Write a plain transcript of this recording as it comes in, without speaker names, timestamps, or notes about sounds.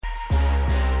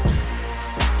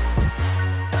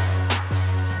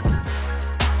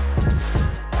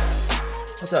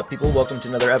What's up, people? Welcome to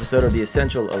another episode of the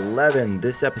Essential 11.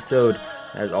 This episode,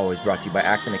 as always, brought to you by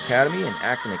Acton Academy and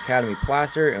Acton Academy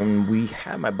Placer. And we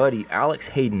have my buddy Alex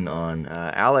Hayden on.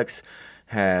 Alex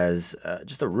has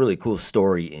just a really cool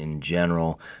story in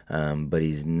general, but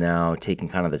he's now taking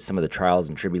kind of some of the trials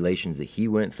and tribulations that he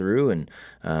went through, and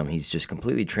he's just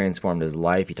completely transformed his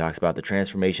life. He talks about the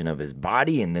transformation of his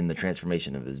body and then the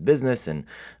transformation of his business, and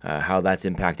how that's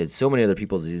impacted so many other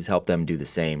people as he's helped them do the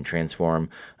same, transform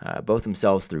both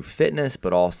themselves through fitness,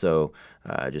 but also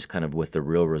just kind of with the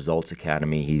Real Results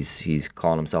Academy. He's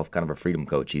calling himself kind of a freedom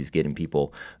coach. He's getting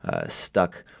people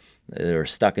stuck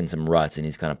in some ruts, and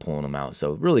he's kind of pulling them out.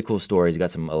 So really cool story. He's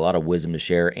got a lot of wisdom to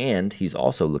share, and he's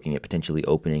also looking at potentially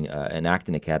opening an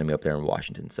Acton Academy up there in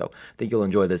Washington. So I think you'll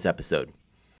enjoy this episode.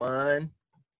 And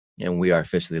we are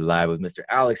officially live with Mr.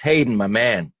 Alex Hayden, my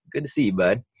man. Good to see you,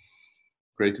 bud.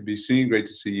 Great to be seen. Great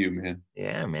to see you, man.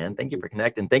 Yeah, man. Thank you for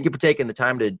connecting. Thank you for taking the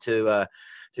time to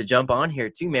jump on here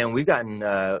too, man. We've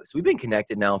been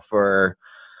connected now for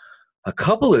a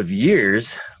couple of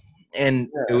years. And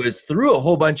It was through a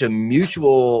whole bunch of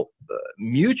mutual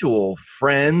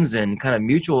friends and kind of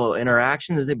mutual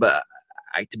interactions. But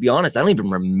to be honest, I don't even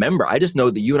remember. I just know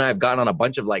that you and I have gotten on a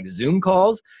bunch of like Zoom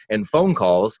calls and phone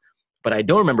calls, but I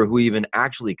don't remember who even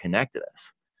actually connected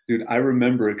us. Dude, I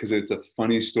remember it because it's a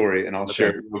funny story, and I'll share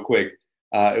it real quick.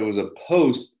 It was a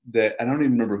post that I don't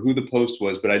even remember who the post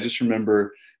was, but I just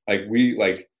remember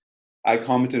I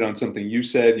commented on something you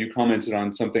said, you commented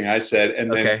on something I said,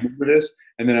 and then remember this?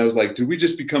 And then I was like, did we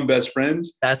just become best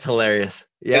friends? That's hilarious.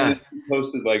 Yeah. And then you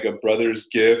posted like a brother's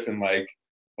gif and like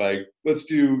let's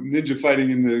do ninja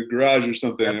fighting in the garage or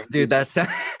something. That's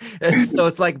so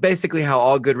it's like basically how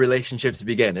all good relationships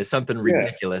begin. Is something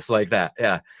ridiculous like that.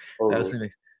 Yeah.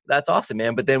 Totally. That's awesome,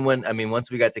 man. But then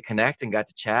once we got to connect and got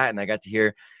to chat and I got to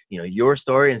hear, your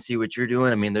story and see what you're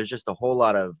doing, there's just a whole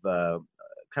lot of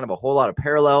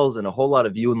parallels and a whole lot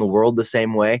of viewing the world the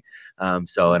same way. And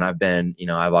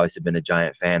I've obviously been a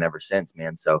giant fan ever since,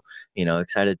 man. So,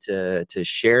 excited to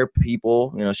share with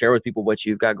people what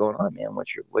you've got going on, man,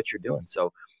 what you're doing.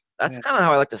 So that's kind of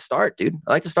how I like to start, dude.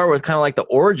 I like to start with kind of like the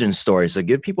origin story. So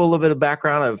give people a little bit of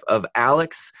background of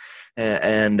Alex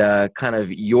and kind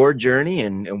of your journey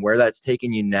and where that's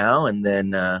taken you now. And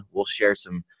then we'll share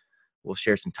some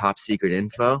top secret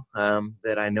info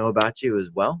that I know about you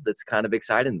as well. That's kind of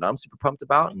exciting that I'm super pumped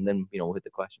about. And then, we'll hit the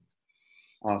questions.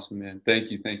 Awesome, man. Thank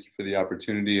you for the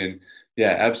opportunity. And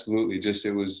yeah, absolutely. Just,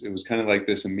 it was kind of like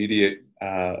this immediate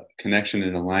connection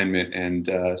and alignment. And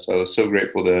so I was so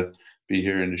grateful to be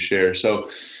here and to share. So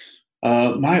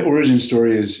my origin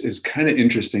story is kind of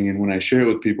interesting. And when I share it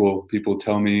with people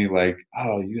tell me like,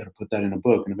 oh, you got to put that in a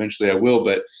book. And eventually I will.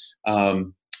 But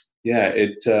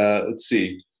let's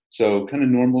see. So kind of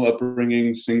normal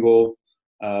upbringing, single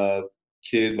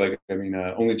kid,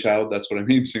 only child. That's what I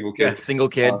mean, single kid. Yeah, single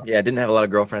kid. Didn't have a lot of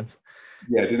girlfriends.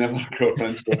 Yeah, didn't have a lot of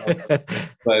girlfriends.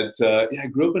 But I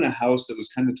grew up in a house that was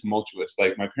kind of tumultuous.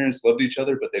 Like my parents loved each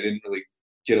other, but they didn't really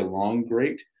get along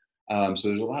great. So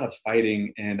there's a lot of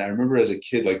fighting. And I remember as a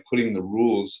kid, like putting the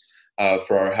rules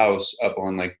for our house up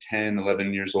on like 10,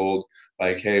 11 years old.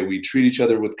 Like, hey, we treat each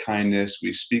other with kindness.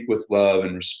 We speak with love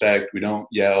and respect. We don't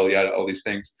yell, all these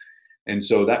things. And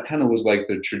so that kind of was like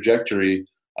the trajectory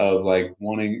of like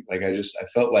wanting, like, I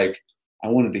felt like I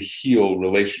wanted to heal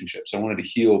relationships. I wanted to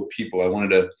heal people. I wanted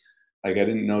to, like, I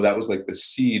didn't know that was like the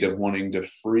seed of wanting to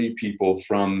free people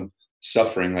from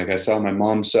suffering. Like I saw my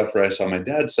mom suffer. I saw my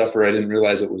dad suffer. I didn't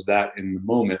realize it was that in the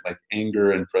moment, like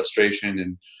anger and frustration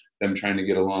and them trying to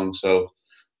get along. So,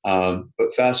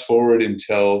 but fast forward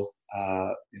until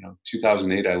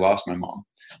 2008, I lost my mom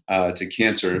to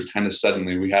cancer kind of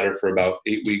suddenly. We had her for about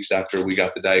 8 weeks after we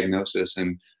got the diagnosis,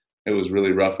 and it was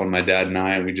really rough on my dad and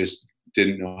I, and we just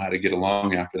didn't know how to get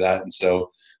along after that. And so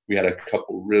we had a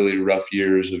couple really rough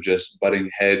years of just butting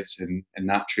heads and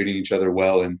not treating each other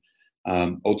well. And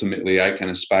ultimately I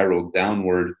kind of spiraled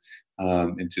downward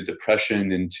into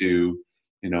depression, into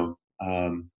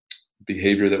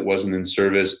behavior that wasn't in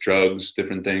service, drugs,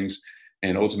 different things,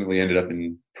 and ultimately ended up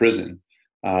in prison.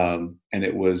 And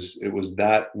it was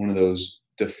that one of those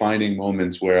defining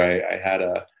moments where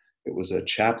it was a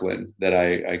chaplain that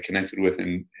I connected with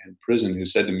in prison who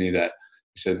said to me that,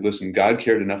 he said, listen, God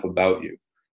cared enough about you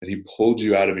that he pulled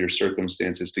you out of your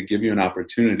circumstances to give you an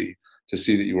opportunity to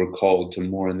see that you were called to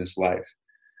more in this life.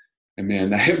 And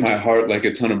man, that hit my heart like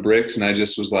a ton of bricks. And I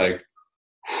just was like,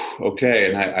 okay.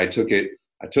 And I took it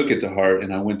to heart,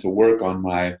 and I went to work on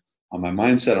my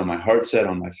mindset, on my heart set,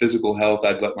 on my physical health.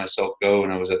 I'd let myself go,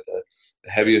 and I was at the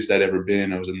heaviest I'd ever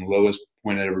been. I was in the lowest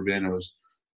point I'd ever been. I was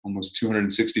almost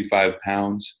 265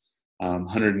 pounds,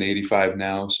 185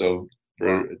 now. So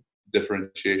for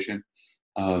differentiation.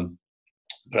 Um,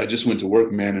 but I just went to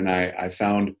work, man, and I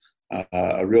found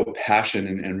a real passion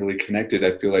and really connected,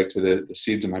 I feel like, to the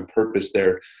seeds of my purpose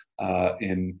there,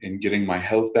 in getting my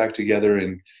health back together,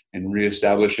 and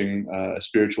reestablishing a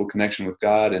spiritual connection with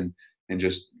God, and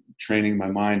just training my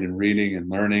mind and reading and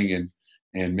learning,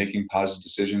 and making positive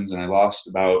decisions. And I lost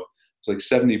about, it was like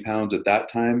 70 pounds at that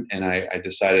time. And I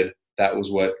decided that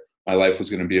was what my life was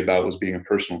going to be about, was being a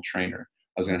personal trainer.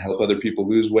 I was going to help other people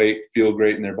lose weight, feel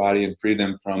great in their body, and free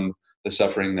them from the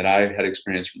suffering that I had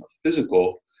experienced from a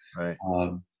physical. Right.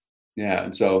 Yeah.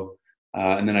 And so,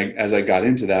 and then as I got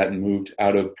into that and moved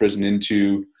out of prison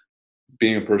into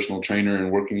being a personal trainer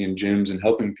and working in gyms and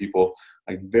helping people,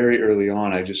 like very early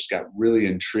on, I just got really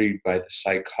intrigued by the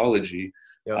psychology,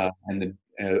 Yep. and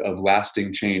of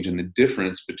lasting change, and the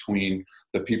difference between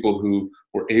the people who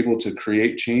were able to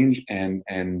create change and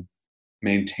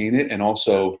maintain it, and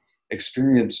also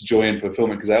experience joy and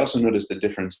fulfillment. Because I also noticed the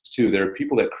difference too. There are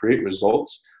people that create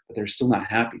results, but they're still not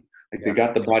happy. Like, they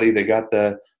got the body, they got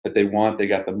that they want, they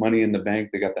got the money in the bank,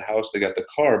 they got the house, they got the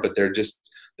car, but they're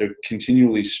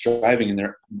continually striving, and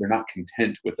they're not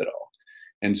content with it all.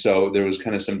 And so there was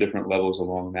kind of some different levels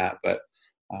along that. But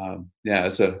yeah,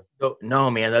 it's a Oh, no,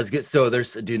 man, that's good. So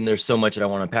there's so much that I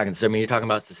want to unpack. And so, I mean, you're talking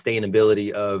about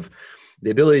sustainability of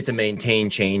the ability to maintain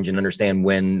change and understand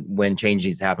when change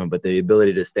needs to happen, but the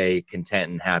ability to stay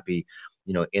content and happy,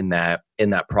 in that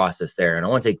process there. And I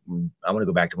want to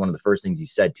go back to one of the first things you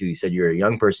said too. You said you're a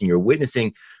young person, you're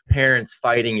witnessing parents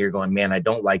fighting. You're going, man, I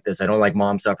don't like this. I don't like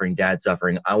mom suffering, dad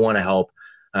suffering. I want to help,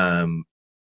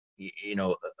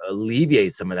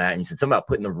 alleviate some of that. And you said something about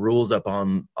putting the rules up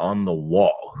on the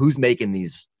wall. Who's making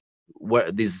these?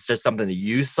 What, these is just something that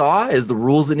you saw as the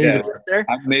rules that need to be up there?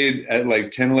 I made, at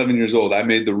like 10, 11 years old, I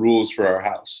made the rules for our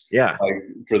house. Yeah. Like,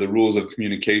 for the rules of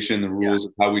communication, the rules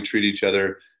of how we treat each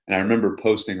other. And I remember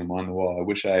posting them on the wall. I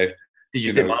wish I Did you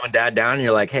sit mom and dad down and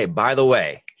you're like, hey, by the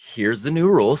way, here's the new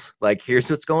rules. Like, here's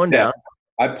what's going down.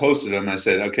 I posted them. I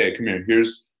said, okay, come here.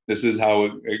 This is how,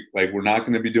 like, we're not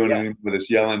going to be doing any of this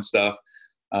yelling stuff.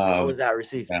 How was that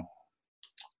received?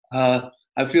 I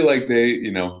feel like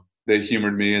they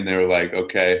humored me, and they were like,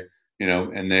 okay,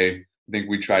 and I think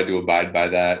we tried to abide by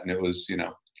that. And it was,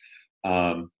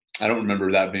 I don't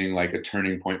remember that being like a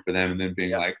turning point for them, and then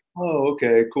being like, oh,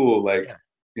 okay, cool. Like,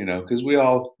 because we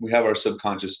have our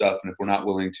subconscious stuff, and if we're not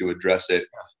willing to address it,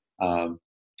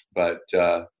 but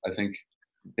I think,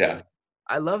 yeah.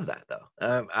 I love that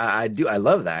though. I do. I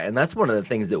love that. And that's one of the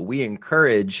things that we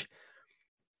encourage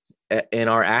in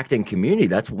our acting community.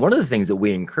 That's one of the things that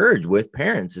we encourage with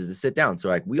parents, is to sit down. So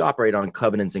like, we operate on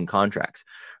covenants and contracts,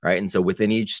 right? And so within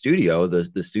each studio,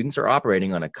 the students are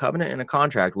operating on a covenant and a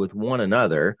contract with one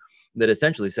another that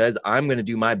essentially says, I'm going to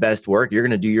do my best work. You're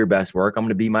going to do your best work. I'm going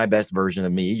to be my best version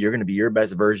of me. You're going to be your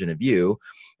best version of you.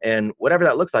 And whatever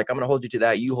that looks like, I'm going to hold you to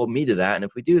that. You hold me to that. And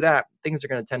if we do that, things are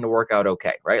going to tend to work out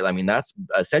okay, right? I mean, that's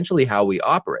essentially how we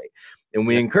operate. And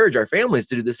we encourage our families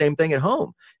to do the same thing at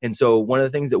home. And so one of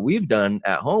the things that we've done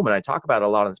at home, and I talk about a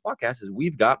lot on this podcast, is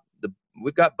we've got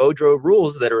Bodro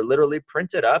rules that are literally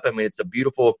printed up. I mean, it's a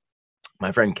beautiful.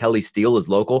 My friend Kelly Steele is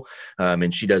local,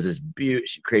 and she does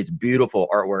she creates beautiful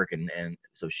artwork, and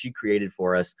so she created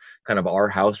for us kind of our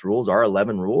house rules, our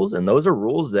 11 rules, and those are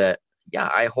rules that,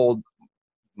 I hold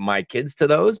my kids to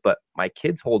those, but my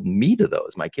kids hold me to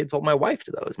those. My kids hold my wife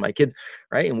to those. My kids,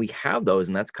 right? And we have those,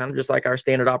 and that's kind of just like our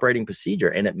standard operating procedure,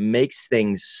 and it makes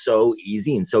things so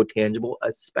easy and so tangible,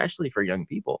 especially for young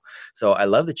people. So I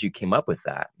love that you came up with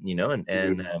that,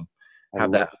 and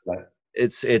have that.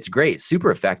 It's great,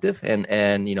 super effective, and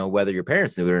whether your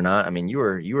parents knew it or not, I mean, you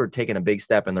were taking a big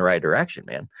step in the right direction,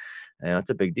 man. And that's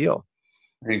a big deal.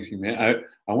 Thank you, man.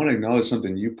 I want to acknowledge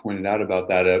something you pointed out about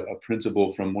that, a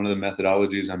principle from one of the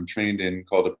methodologies I'm trained in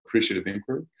called appreciative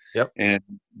inquiry. Yep. And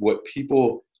what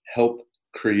people help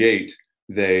create,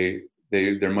 they're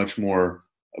much more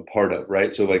a part of,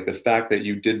 right? So like, the fact that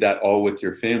you did that all with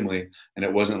your family, and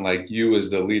it wasn't like you as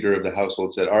the leader of the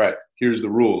household said, all right, here's the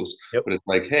rules. Yep. But it's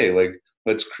like, hey, like,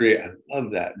 let's create. I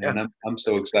love that, man. I'm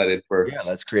so excited for. Yeah,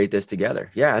 let's create this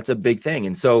together. Yeah, it's a big thing.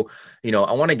 And so,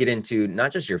 I want to get into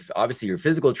not just obviously your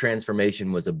physical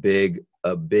transformation was a big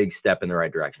step in the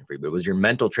right direction for you, but it was your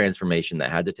mental transformation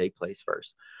that had to take place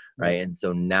first, right? And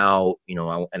so now,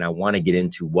 I want to get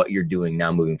into what you're doing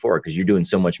now moving forward, because you're doing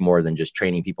so much more than just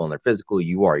training people on their physical.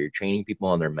 You're training people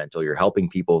on their mental. You're helping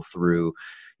people through,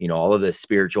 all of this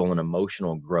spiritual and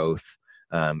emotional growth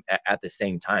at the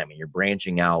same time, and you're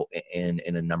branching out in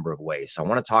a number of ways. So I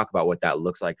want to talk about what that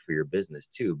looks like for your business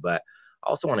too. But I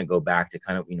also want to go back to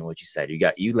kind of, what you said.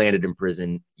 You landed in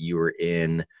prison. You were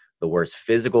in the worst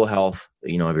physical health, of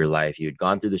your life. You had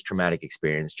gone through this traumatic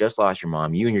experience, just lost your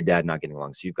mom, you and your dad not getting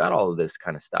along. So you've got all of this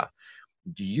kind of stuff.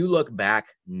 Do you look back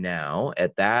now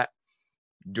at that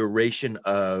duration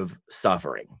of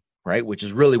suffering, right? Which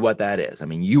is really what that is. I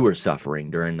mean, you were suffering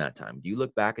during that time. Do you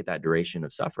look back at that duration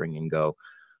of suffering and go,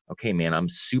 okay, man, I'm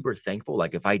super thankful.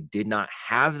 Like if I did not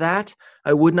have that,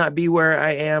 I would not be where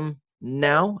I am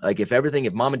now. Like if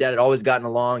mom and dad had always gotten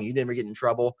along, you never get in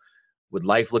trouble, would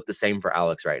life look the same for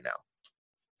Alex right now?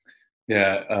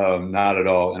 Yeah, not at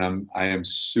all. And I am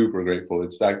super grateful.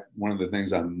 It's fact one of the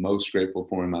things I'm most grateful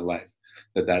for in my life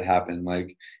that happened.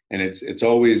 Like, and it's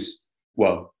always,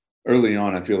 well, early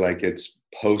on, I feel like it's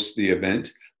post the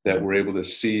event that we're able to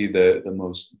see the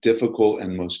most difficult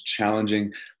and most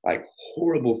challenging, like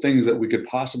horrible things that we could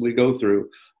possibly go through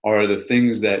are the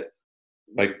things that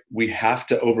like we have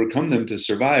to overcome them to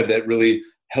survive, that really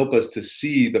help us to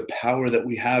see the power that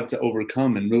we have to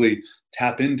overcome and really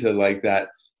tap into like that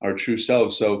our true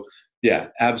selves. So yeah,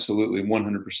 absolutely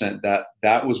 100%.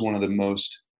 That was one of the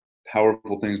most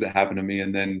powerful things that happened to me.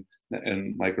 And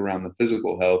like around the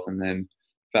physical health. And then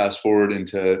fast forward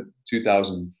into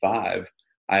 2005,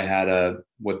 I had a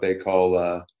what they call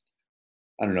I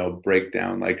don't know,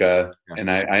 breakdown, like Yeah.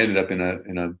 and I ended up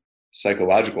in a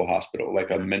psychological hospital,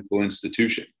 like a Yeah. mental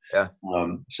institution. Yeah.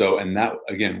 So, and that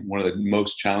again, one of the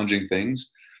most challenging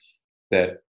things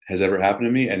that has ever happened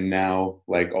to me, and now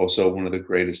like also one of the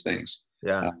greatest things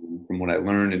Yeah. from what I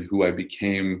learned and who I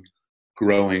became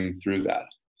growing through that.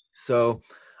 So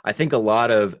I think a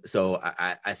lot of, so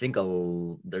I think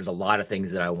there's a lot of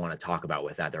things that I want to talk about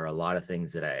with that. There are a lot of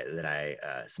things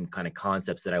some kind of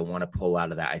concepts that I want to pull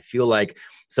out of that. I feel like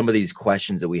some of these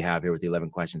questions that we have here with the 11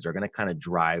 questions are going to kind of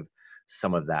drive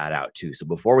some of that out too. So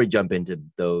before we jump into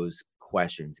those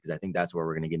questions, because I think that's where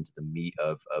we're going to get into the meat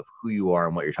of who you are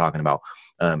and what you're talking about.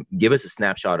 Give us a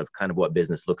snapshot of kind of what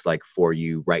business looks like for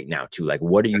you right now too. Like,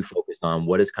 what are you focused on?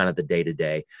 What is kind of the day to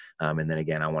day? And then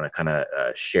again, I want to kind of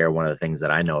share one of the things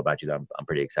that I know about you that I'm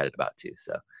pretty excited about too.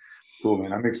 So Cool,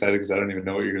 man. I'm excited because I don't even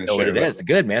know what you're going to know what share it about. is.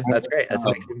 Good, man. That's great. That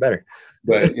makes it even better.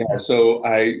 But yeah, so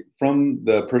from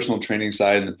the personal training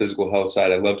side and the physical health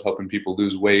side, I loved helping people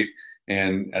lose weight.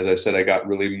 And as I said, I got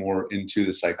really more into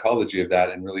the psychology of that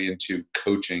and really into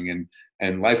coaching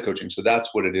and life coaching. So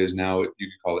that's what it is now. You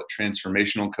can call it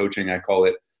transformational coaching. I call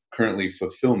it currently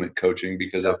fulfillment coaching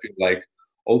because I feel like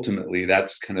ultimately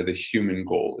that's kind of the human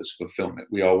goal is fulfillment.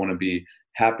 We all want to be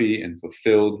happy and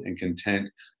fulfilled and content.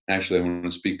 Actually, I want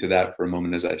to speak to that for a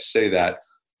moment as I say that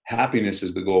happiness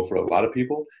is the goal for a lot of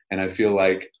people. And I feel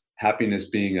like happiness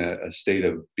being a state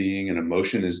of being and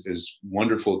emotion is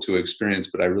wonderful to experience,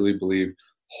 but I really believe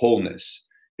wholeness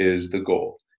is the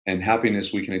goal. And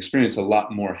happiness, we can experience a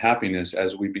lot more happiness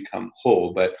as we become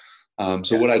whole. But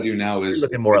so what I do now You're is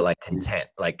looking more at like content.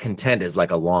 Like content is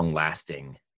like a long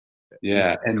lasting,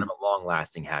 yeah, kind of a long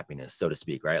lasting happiness, so to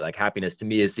speak, right? Like happiness to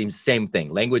me, it seems same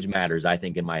thing. Language matters, I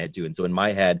think, in my head too. And so in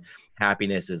my head,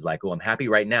 happiness is like, oh, I'm happy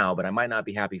right now, but I might not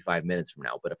be happy 5 minutes from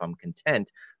now. But if I'm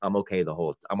content, I'm okay the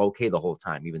whole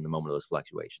time, even the moment of those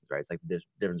fluctuations, right? It's like the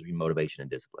difference between motivation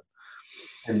and discipline.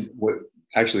 and what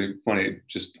actually funny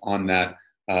just on that,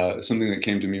 something that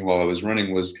came to me while I was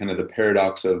running was kind of the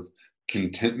paradox of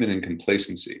contentment and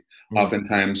complacency.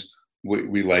 Oftentimes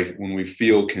we like when we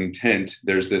feel content,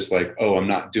 there's this like, oh, I'm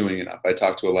not doing enough. I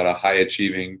talk to a lot of high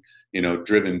achieving,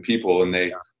 driven people, and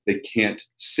they can't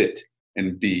sit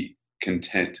and be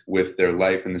content with their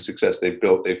life and the success they've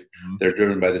built. They're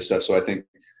driven by this stuff. So I think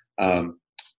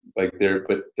but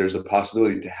there's a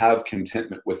possibility to have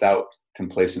contentment without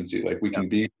complacency. Like we can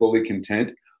be fully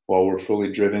content while we're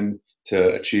fully driven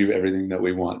to achieve everything that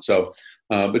we want. So,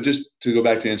 but just to go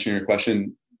back to answering your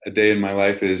question, a day in my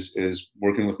life is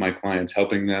working with my clients,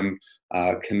 helping them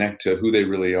connect to who they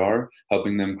really are,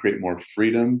 helping them create more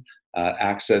freedom,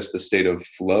 access the state of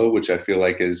flow, which I feel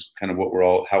like is kind of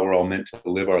how we're all meant to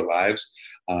live our lives,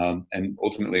 and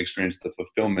ultimately experience the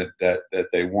fulfillment that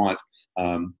they want,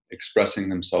 expressing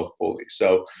themselves fully.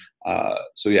 So,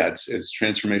 yeah, it's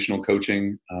transformational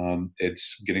coaching.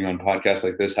 It's getting on podcasts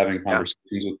like this, having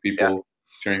conversations with people,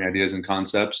 sharing ideas and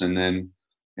concepts, and then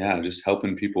just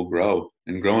helping people grow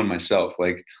and growing myself.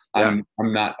 Like I'm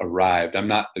not arrived. I'm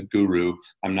not the guru.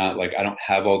 I'm not like, I don't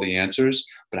have all the answers,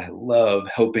 but I love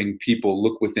helping people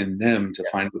look within them to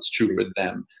find what's true for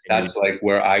them. That's like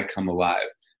where I come alive,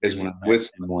 is when I'm with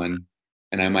someone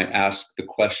and I might ask the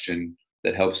question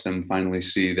that helps them finally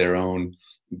see their own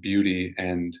beauty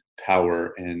and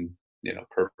power and,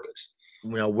 purpose.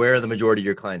 Where are the majority of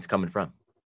your clients coming from?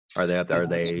 Are they up there?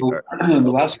 The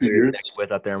last few years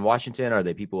with up there in Washington? Are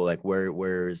they people like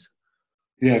where's?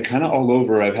 Yeah, kind of all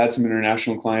over. I've had some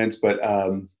international clients, but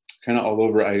kind of all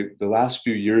over. The last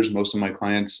few years, most of my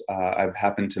clients I've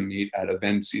happened to meet at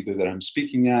events either that I'm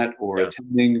speaking at or Yeah.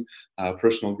 attending,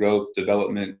 personal growth,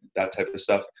 development, that type of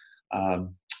stuff.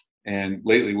 Um, and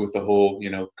lately, with the whole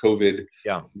COVID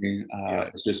Yeah. thing, Yeah.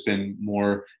 it's just been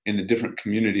more in the different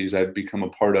communities I've become a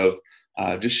part of.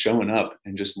 Just showing up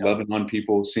and just Yeah. loving on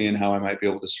people, seeing how I might be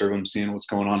able to serve them, seeing what's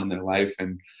going on in their life,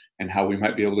 and how we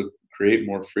might be able to create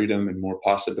more freedom and more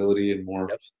possibility and more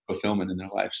Yep. fulfillment in their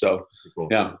life. So, Cool.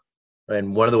 yeah.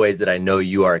 And one of the ways that I know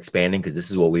you are expanding, because this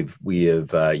is what we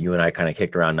have you and I kind of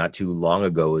kicked around not too long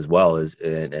ago as well, is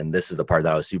and this is the part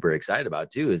that I was super excited about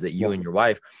too, is that you Yeah. and your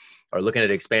wife are looking at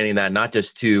expanding that not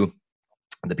just to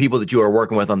the people that you are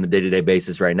working with on the day-to-day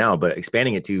basis right now, but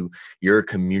expanding it to your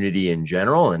community in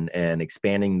general, and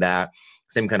expanding that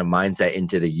same kind of mindset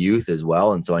into the youth as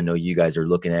well. And so I know you guys are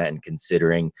looking at and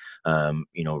considering,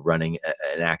 running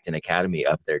an Acton Academy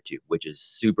up there too, which is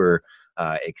super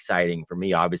exciting for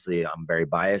me. Obviously, I'm very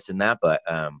biased in that, but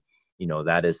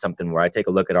that is something where I take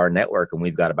a look at our network, and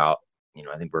we've got about,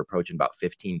 I think we're approaching about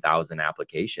 15,000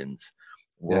 applications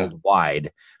Yeah.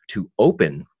 worldwide to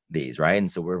open these, right? And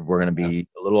so we're going to be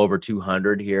a little over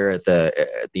 200 here at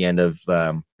the end of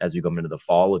as we come into the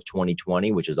fall of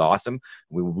 2020, which is awesome.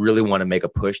 We really want to make a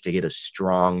push to hit a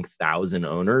strong 1,000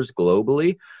 owners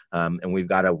globally, and we've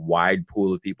got a wide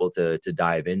pool of people to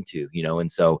dive into,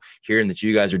 and so hearing that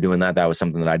you guys are doing that was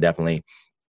something that I definitely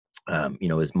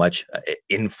as much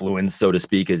influence, so to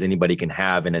speak, as anybody can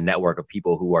have in a network of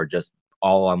people who are just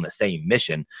all on the same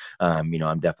mission. I'm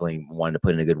definitely wanting to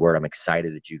put in a good word. I'm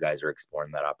excited that you guys are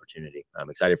exploring that opportunity. I'm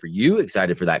excited for you,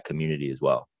 excited for that community as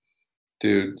well.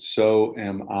 Dude, so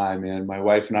am I, man. My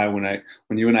wife and I,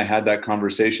 when you and I had that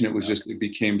conversation, it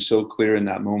became so clear in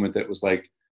that moment that it was like,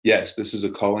 yes, this is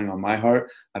a calling on my heart.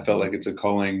 I felt like it's a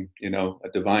calling, a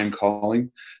divine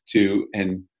calling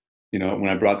and when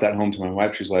I brought that home to my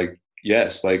wife, she's like,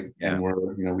 yes, like, Yeah.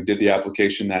 and we did the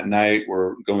application that night.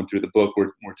 We're going through the book.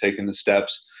 We're taking the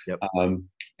steps. Yep.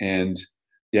 And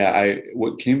yeah,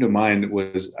 what came to mind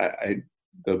was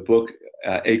the book,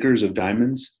 Acres of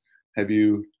Diamonds. Have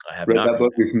you I have read not that read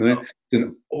book? You're that. familiar? No. It's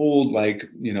an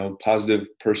old, positive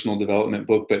personal development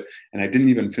book, and I didn't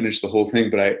even finish the whole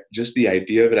thing, but just the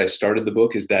idea of it, I started the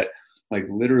book, is that, like,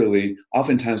 literally,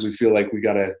 oftentimes we feel like we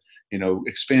got to,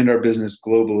 expand our business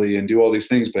globally and do all these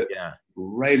things, but Yeah.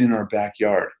 right in our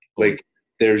backyard, like,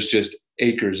 there's just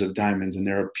acres of diamonds, and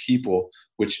there are people,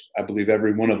 which I believe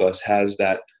every one of us has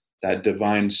that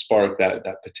divine spark, that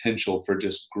potential for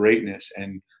just greatness,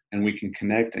 and we can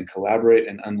connect and collaborate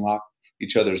and unlock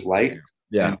each other's light.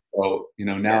 Yeah. And so,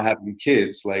 now having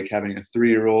kids, like having a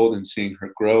 3-year-old and seeing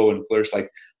her grow and flourish, like,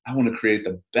 I want to create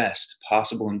the best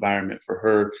possible environment for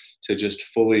her to just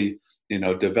fully,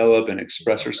 develop and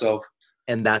express herself.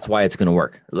 And that's why it's going to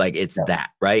work. Like, it's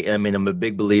that, right? I mean, I'm a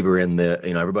big believer in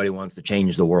everybody wants to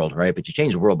change the world, right? But you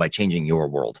change the world by changing your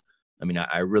world. I mean,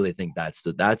 I really think that's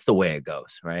the way it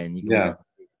goes, right? And you can work on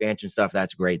the expansion stuff.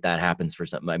 That's great. That happens for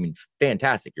something. I mean,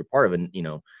 fantastic. You're part of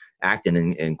Acton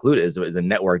and included is a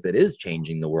network that is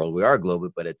changing the world. We are global,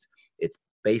 but it's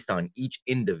based on each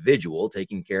individual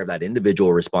taking care of that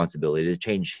individual responsibility to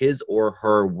change his or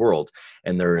her world.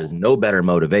 And there is no better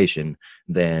motivation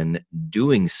than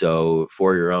doing so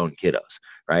for your own kiddos,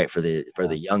 right? For the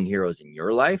young heroes in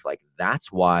your life. Like,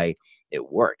 that's why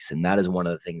it works. And that is one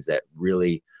of the things that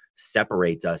really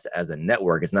separates us as a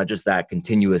network. It's not just that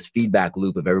continuous feedback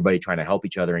loop of everybody trying to help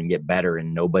each other and get better,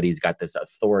 and nobody's got this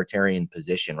authoritarian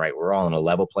position, right? We're all in a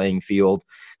level playing field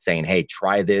saying, hey,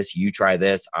 try this, you try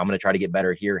this, I'm going to try to get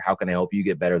better here, how can I help you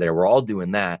get better there? We're all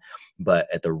doing that, but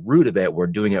at the root of it, we're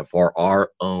doing it for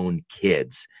our own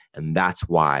kids. And that's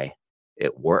why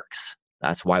it works.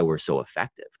 That's why we're so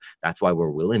effective. That's why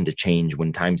we're willing to change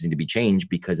when times need to be changed,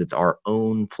 because it's our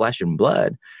own flesh and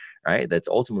blood, right? That's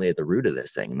ultimately at the root of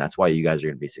this thing. And that's why you guys are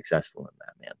going to be successful in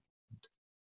that, man.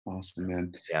 Awesome,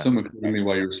 man. Yeah. Someone occurred to me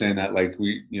while you were saying that, like,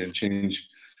 change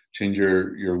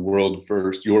your world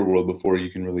first, your world, before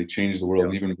you can really change the world.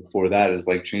 And even before that is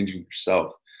like changing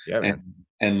yourself. Yeah, man.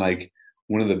 And like,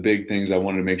 one of the big things I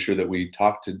wanted to make sure that we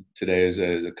talked to today is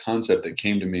a concept that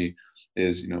came to me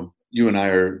is, you and I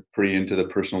are pretty into the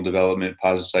personal development,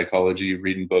 positive psychology,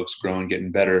 reading books, growing,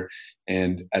 getting better.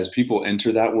 And as people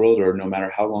enter that world, or no matter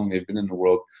how long they've been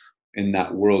in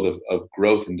that world of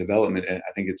growth and development, and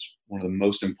I think it's one of the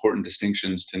most important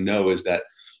distinctions to know, is that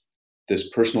this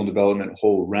personal development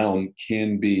whole realm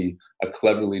can be a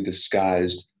cleverly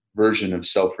disguised version of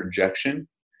self-rejection.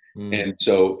 And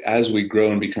so as we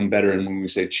grow and become better, and when we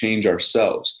say change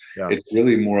ourselves, it's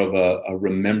really more of a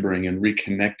remembering and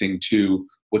reconnecting to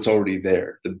what's already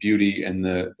there, the beauty and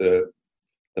the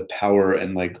the power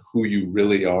and like who you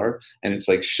really are. And it's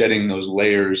like shedding those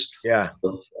layers Yeah.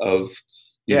 of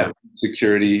Yeah.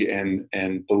 security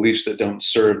and beliefs that don't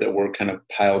serve, that were kind of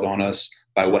piled on us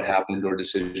by what happened or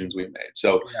decisions we made.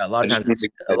 So Yeah, I just want to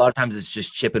a lot of times it's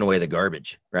just chipping away the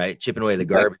garbage, right? Chipping away the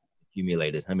garbage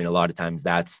accumulated. I mean, a lot of times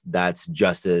that's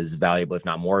just as valuable, if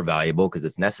not more valuable, because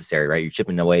it's necessary, right? You're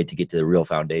chipping away to get to the real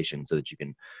foundation so that you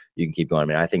can keep going. I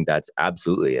mean, I think that's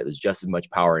absolutely it. There's just as much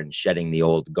power in shedding the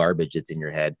old garbage that's in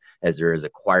your head as there is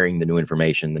acquiring the new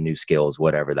information, the new skills,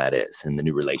 whatever that is, and the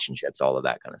new relationships, all of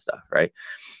that kind of stuff, right?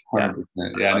 Yeah. 100%.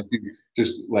 Yeah. And if you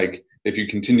just like, if you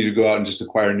continue to go out and just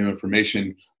acquire new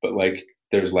information, but like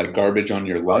there's like garbage on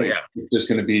your Oh life, yeah. it's just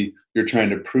going to be, you're trying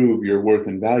to prove your worth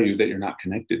and value that you're not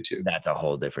connected to. That's a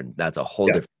whole different deal. That's a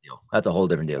whole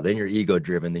different deal. Then you're ego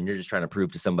driven. Then you're just trying to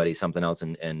prove to somebody something else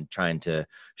and trying to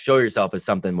show yourself as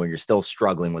something when you're still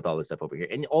struggling with all this stuff over here.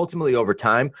 And ultimately over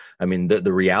time, I mean,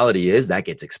 the reality is that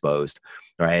gets exposed,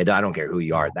 right? I don't care who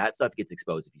you are. That stuff gets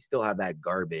exposed. If you still have that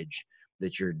garbage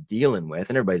that you're dealing with,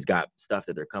 and everybody's got stuff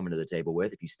that they're coming to the table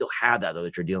with, if you still have that though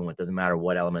that you're dealing with, doesn't matter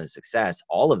what element of success,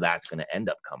 all of that's going to end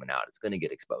up coming out. It's going to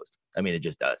get exposed. I mean, it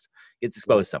just does. It's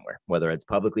exposed somewhere, whether it's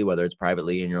publicly, whether it's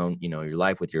privately in your own, your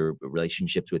life, with your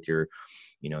relationships with your,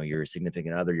 your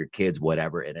significant other, your kids,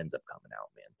 whatever, it ends up coming out,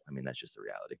 man. I mean, that's just the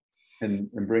reality.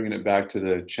 And bringing it back to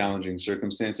the challenging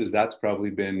circumstances, that's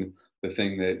probably been the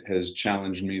thing that has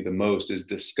challenged me the most, is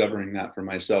discovering that for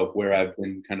myself, where I've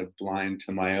been kind of blind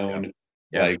to my own,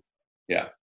 Yeah. like, yeah.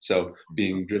 So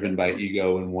being driven by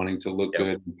ego and wanting to look Yep.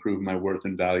 good and prove my worth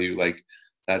and value, like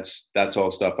that's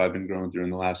all stuff I've been growing through in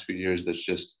the last few years. That's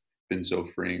just been so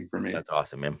freeing for me. That's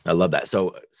awesome, man. I love that.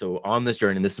 So on this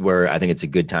journey, and this is where I think it's a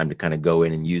good time to kind of go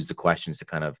in and use the questions to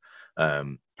kind of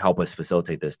help us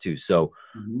facilitate this too. So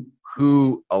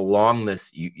who along this,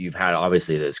 you've had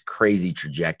obviously this crazy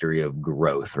trajectory of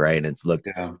growth, right? And it's looked,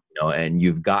 Yeah. and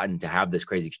you've gotten to have this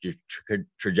crazy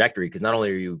trajectory because not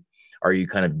only are you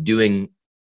kind of doing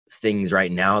things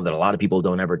right now that a lot of people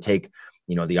don't ever take,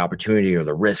 the opportunity or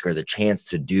the risk or the chance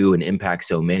to do and impact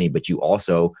so many, but you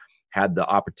also had the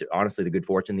opportunity, honestly, the good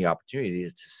fortune, the opportunity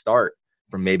to start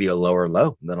from maybe a lower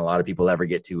low than a lot of people ever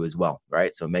get to as well,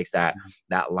 right? So it makes that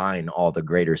line all the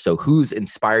greater. So who's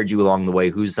inspired you along the way?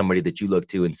 Who's somebody that you look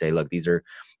to and say, look, these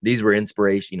were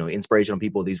inspirational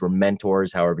people. These were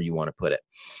mentors, however you want to put it.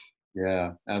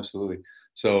 Yeah, absolutely.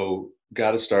 So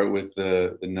got to start with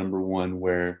the number one,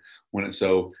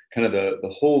 so kind of the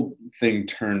whole thing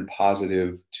turned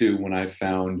positive too when I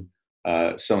found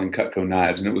selling Cutco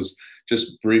knives. And it was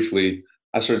just briefly,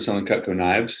 I started selling Cutco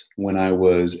knives when I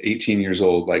was 18 years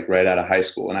old, like right out of high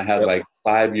school. And I had like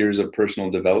 5 years of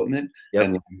personal development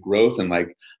and like growth, and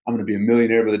like, I'm going to be a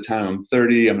millionaire by the time I'm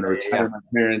 30. I'm going to retire my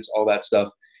parents, all that stuff.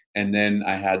 And then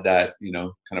I had that,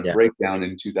 kind of breakdown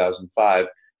in 2005.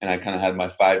 And I kind of had my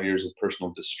 5 years of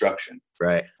personal destruction.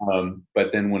 Right.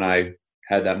 But then when I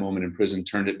had that moment in prison,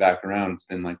 turned it back around, it's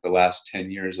been like the last 10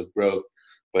 years of growth.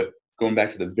 But going back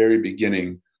to the very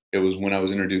beginning, it was when I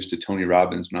was introduced to Tony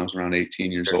Robbins when I was around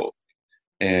 18 years old.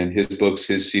 And his books,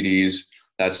 his CDs,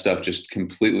 that stuff just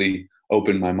completely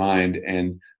opened my mind.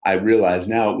 And I realized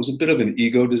now it was a bit of an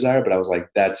ego desire, but I was like,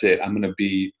 that's it. I'm going to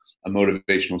be a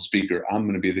motivational speaker. I'm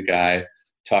going to be the guy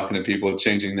talking to people,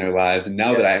 changing their lives. And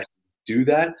now that I do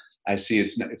that, I see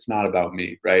it's not about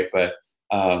me, right? But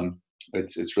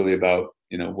it's really about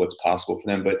what's possible for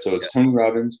them. But so it's Tony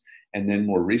Robbins, and then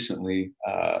more recently,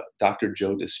 Dr.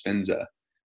 Joe Dispenza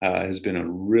has been a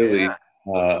really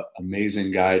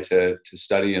amazing guy to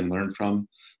study and learn from.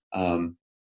 And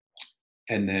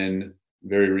then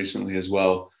very recently as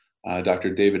well,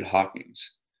 Dr. David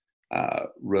Hawkins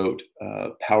wrote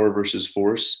Power versus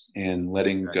Force and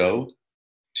Letting Go.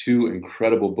 2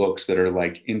 incredible books that are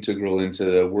like integral into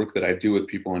the work that I do with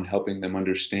people and helping them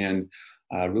understand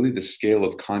really the scale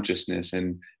of consciousness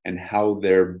and how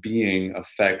their being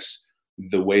affects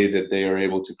the way that they are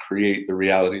able to create the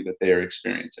reality that they are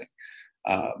experiencing.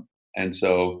 And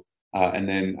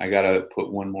then I got to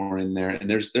put one more in there, and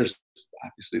there's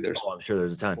obviously I'm sure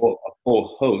there's a ton. A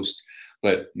whole host,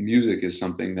 but music is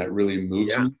something that really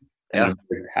moves me and I'm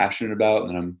very passionate about,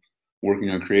 and I'm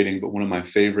working on creating. But one of my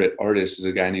favorite artists is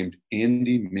a guy named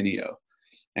Andy Mineo,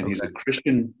 and he's a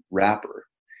Christian rapper.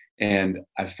 And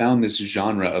I found this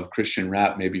genre of Christian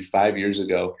rap maybe 5 years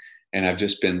ago, and I've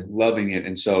just been loving it.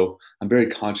 And so I'm very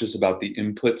conscious about the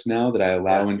inputs now that I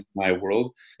allow into my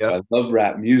world. So I love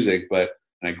rap music, and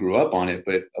I grew up on it,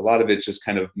 but a lot of it's just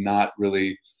kind of not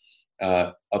really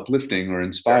uplifting or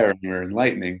inspiring or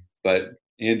enlightening. But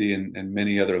Andy and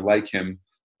many other like him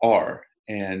are.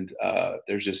 And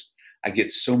I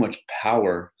get so much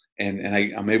power and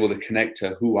I'm able to connect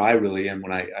to who I really am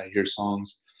when I hear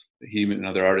songs that he and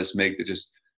other artists make that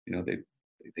just,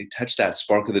 they touch that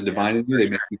spark of the Yeah, divine in you. for They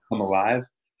sure. make you come alive.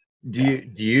 Do Yeah.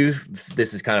 you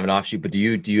this is kind of an offshoot, but do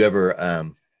you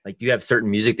ever like do you have certain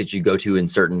music that you go to in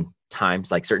certain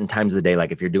times, like certain times of the day,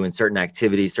 like if you're doing certain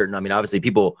activities, certain, I mean, obviously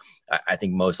people, I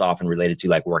think most often related to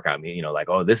like workout, like,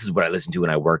 oh, this is what I listen to when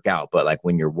I work out. But like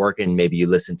when you're working, maybe you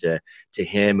listen to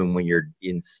him, and when you're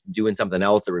doing something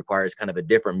else that requires kind of a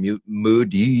different mood,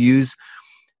 do you use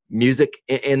music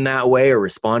in that way or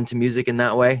respond to music in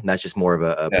that way? And that's just more of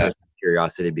a Yeah. personal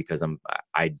curiosity because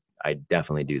I I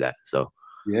definitely do that. So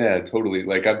Yeah, totally.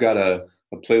 Like I've got a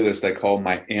playlist I call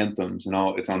my anthems, and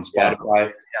it's on yeah,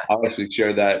 Spotify. I'll actually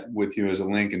share that with you as a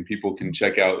link, and people can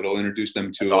check out. It'll introduce them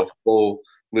that's to a awesome. full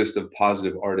list of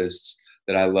positive artists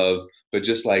that I love. But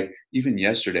just like even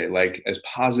yesterday, like as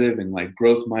positive and like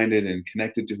growth minded and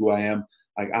connected to who I am,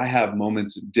 like I have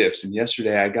moments dips. And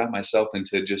yesterday I got myself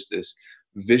into just this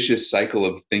vicious cycle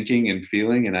of thinking and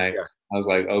feeling, and I Yeah. I was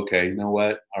like, okay, you know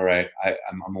what? All right,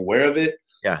 I'm aware of it.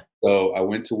 Yeah. So I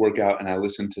went to work out and I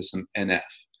listened to some NF.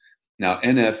 Now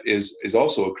NF is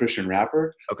also a Christian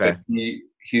rapper, but Okay.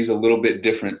 he's a little bit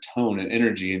different tone and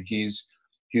energy, and he's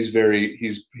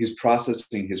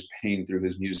processing his pain through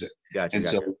his music. Gotcha. And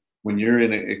so Gotcha. when you're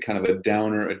in a kind of a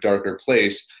downer, a darker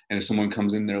place, and if someone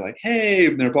comes in, they're like, "Hey,"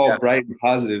 and they're Yeah. all bright and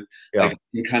positive, Yeah. like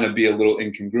you kind of be a little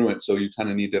incongruent. So you kind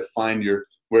of need to find your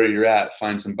where you're at,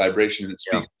 find some vibration that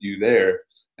Yeah. speaks to you there.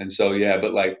 And so yeah,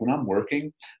 but like when I'm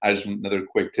working, I just another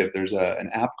quick tip. There's an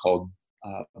app called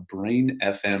Brain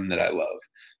FM that I love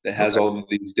that has Okay. all of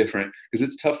these different, because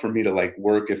it's tough for me to like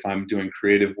work if I'm doing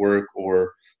creative work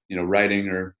or writing,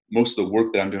 or most of the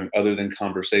work that I'm doing other than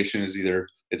conversation is either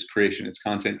it's creation, it's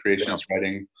content creation, Yeah. it's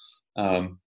writing.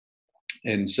 Um,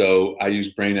 and so I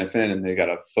use Brain FN, and they got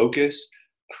a focus,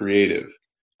 creative.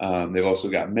 They've also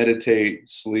got meditate,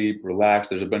 sleep, relax.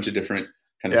 There's a bunch of different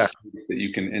kind of Yeah. states that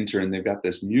you can enter, and they've got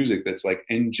this music that's like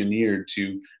engineered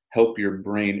to help your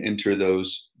brain enter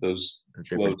those flow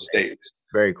Different states. states.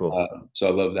 Very cool. So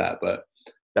I love that. But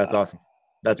That's uh, awesome.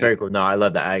 That's yeah, very cool. No, I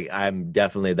love that. I'm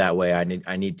definitely that way. I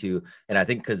need to, and I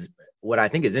think because what I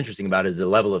think is interesting about it is the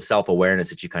level of self-awareness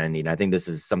that you kind of need. And I think this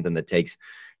is something that takes,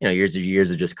 years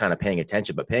of just kind of paying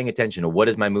attention, but paying attention to what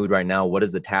is my mood right now? What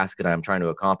is the task that I'm trying to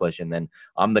accomplish? And then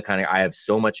I have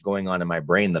so much going on in my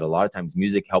brain that a lot of times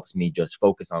music helps me just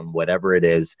focus on whatever it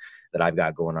is that I've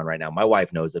got going on right now. My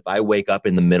wife knows if I wake up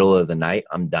in the middle of the night,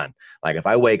 I'm done. Like if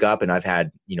I wake up and I've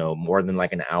had, more than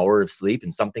like an hour of sleep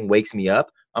and something wakes me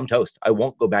up, I'm toast. I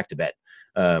won't go back to bed.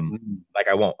 mm, Like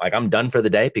I won't, like I'm done for the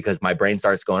day because my brain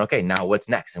starts going, okay, now what's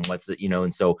next? And what's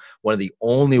and so one of the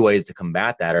only ways to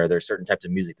combat that are there's certain types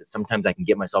of music that sometimes I can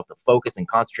get myself to focus and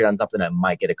concentrate on something. I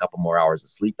might get a couple more hours of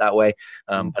sleep that way.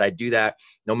 mm, But I do that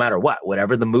no matter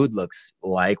whatever the mood looks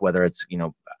like, whether it's,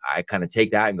 I kind of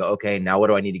take that and go, okay, now what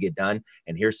do I need to get done?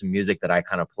 And here's some music that I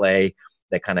kind of play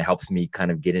that kind of helps me kind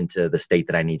of get into the state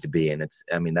that I need to be. And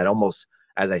that almost,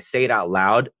 as I say it out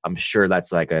loud, I'm sure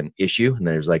that's like an issue and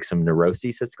there's like some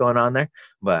neuroses that's going on there,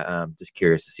 but just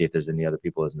curious to see if there's any other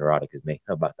people as neurotic as me.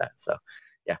 How about that? So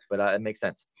yeah, but it makes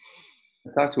sense.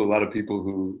 I talk to a lot of people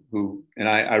who and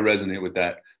I resonate with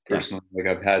that Yeah. personally. Like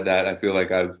I've had that. I feel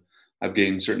like I've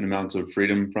gained certain amounts of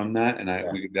freedom from that, and Yeah.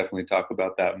 we could definitely talk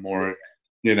about that more.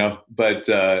 But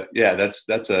yeah,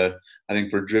 that's a I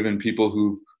think for driven people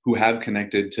who have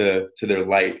connected to their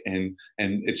light, and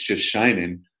it's just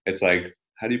shining. It's like,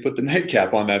 how do you put the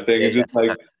nightcap on that thing Yeah. and Yeah. just like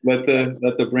Sometimes. Exactly.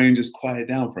 let the brain just quiet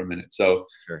down for a minute? So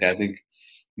Sure. yeah, I think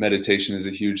meditation is a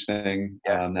huge thing.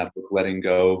 Yeah. That book, Letting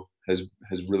Go, has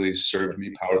really served me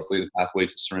Sure. powerfully, the pathway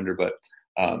to surrender.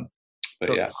 Um, but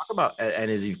So yeah, talk about, and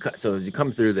as you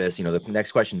come through this, the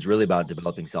next question is really about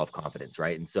developing self-confidence,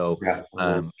 right? And so, yeah,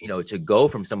 totally. to go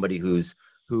from somebody who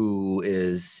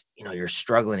is, you're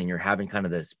struggling and you're having kind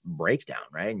of this breakdown,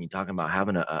 right? And you're talking about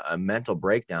having a mental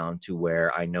breakdown to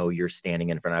where I know you're standing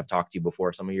in front. I've talked to you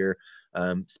before, some of your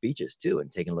speeches too,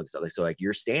 and taking a look at stuff. So like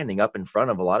you're standing up in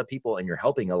front of a lot of people and you're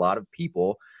helping a lot of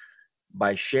people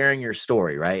by sharing your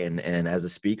story, right? And as a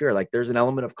speaker, like there's an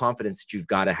element of confidence that you've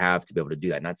got to have to be able to do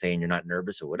that. Not saying you're not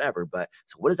nervous or whatever, but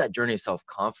so what does that journey of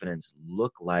self-confidence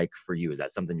look like for you? Is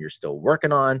that something you're still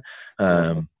working on?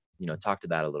 Talk to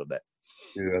that a little bit.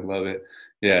 Dude, I love it.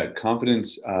 Yeah,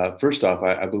 confidence. First off,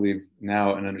 I believe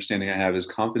now an understanding I have is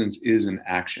confidence is an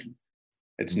action.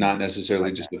 It's Mm, not necessarily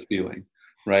like just that. a feeling,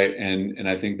 right? And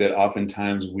I think that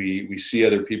oftentimes we see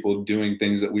other people doing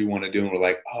things that we want to do, and we're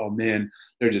like, oh man,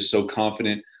 they're just so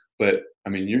confident. But I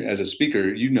mean, you as a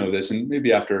speaker, you know this, and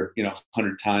maybe after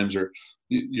 100 times, or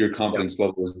your Yeah. confidence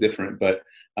level is different. But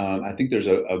I think there's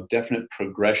a definite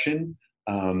progression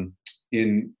um,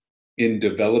 in in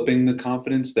developing the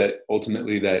confidence that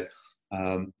ultimately that,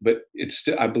 but it's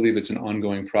still, I believe it's an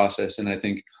ongoing process. And I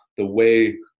think the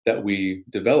way that we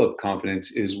develop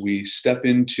confidence is we step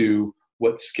into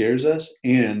what scares us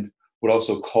and what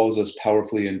also calls us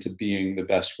powerfully into being the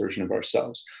best version of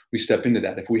ourselves. We step into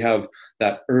that. If we have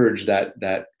that urge, that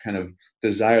kind of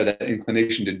desire, that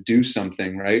inclination to do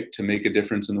something, right, to make a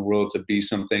difference in the world, to be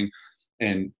something,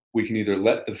 and we can either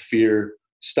let the fear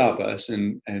stop us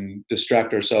and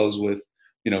distract ourselves with,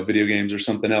 video games or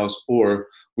something else, or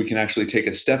we can actually take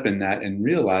a step in that and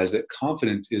realize that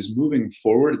confidence is moving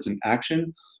forward. It's an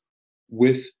action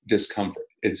with discomfort.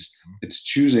 It's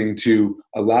choosing to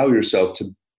allow yourself to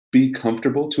be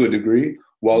comfortable to a degree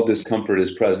while discomfort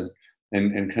is present,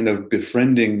 and kind of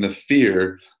befriending the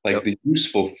fear, like Yep. the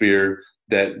useful fear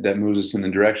that moves us in the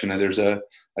direction. And there's a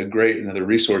great, another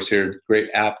resource here, great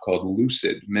app called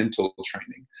Lucid Mental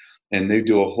Training. And they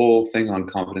do a whole thing on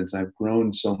confidence. And I've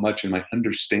grown so much in my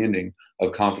understanding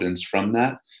of confidence from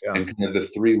that, Yeah. and kind of the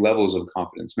three levels of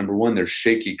confidence. Number one, there's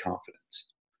shaky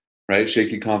confidence, right?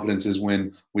 Shaky confidence is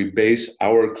when we base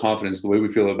our confidence, the way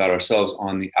we feel about ourselves,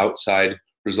 on the outside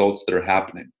results that are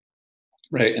happening,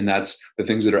 right? And that's the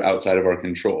things that are outside of our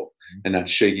control. And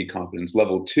that's shaky confidence.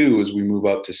 Level two is we move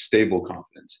up to stable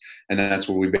confidence. And that's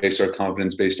where we base our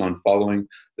confidence based on following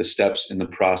the steps in the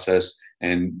process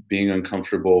and being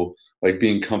uncomfortable, like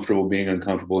being comfortable, being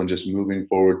uncomfortable, and just moving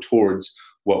forward towards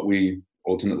what we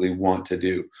ultimately want to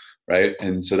do, right?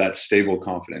 And so that's stable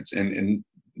confidence. And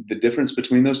the difference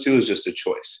between those two is just a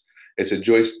choice. It's a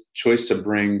choice to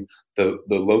bring the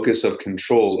locus of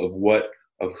control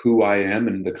of who I am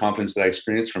and the confidence that I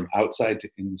experience from outside to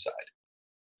inside.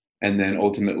 And then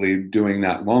ultimately doing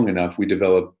that long enough, we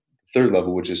develop third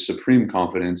level, which is supreme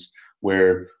confidence,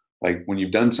 where, like, when you've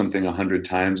done something 100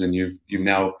 times and you've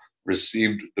now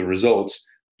received the results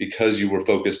because you were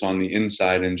focused on the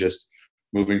inside and just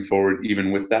moving forward,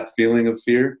 even with that feeling of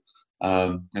fear,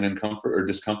 and uncomfort or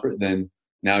discomfort, then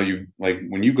now you, like,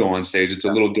 when you go on stage, it's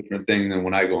a little different thing than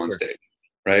when I go on stage,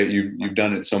 right? You've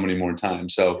done it so many more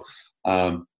times. So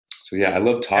yeah, I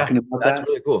love talking about That's that.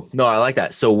 really cool. No, I like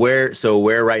that. So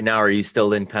where right now are you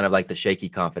still in kind of like the shaky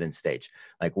confidence stage?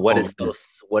 Like what is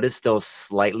still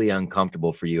slightly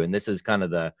uncomfortable for you? And this is kind of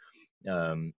the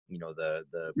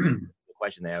the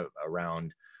question they have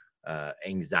around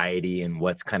anxiety and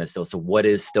what's kind of still, so what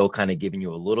is still kind of giving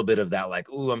you a little bit of that, like,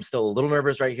 ooh, I'm still a little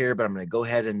nervous right here, but I'm going to go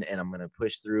ahead and I'm going to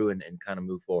push through and kind of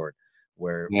move forward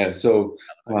where. Yeah. So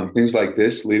things like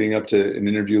this, leading up to an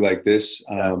interview like this,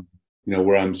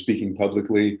 where I'm speaking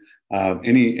publicly,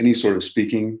 any sort of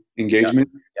speaking engagement.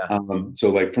 Yeah. So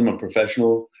like from a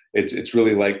professional, it's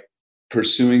really like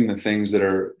pursuing the things that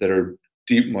are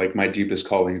deep, like my deepest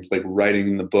calling. It's like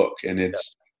writing the book, and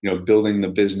it's building the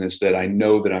business that I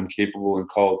know that I'm capable and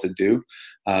called to do.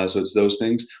 So it's those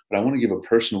things. But I want to give a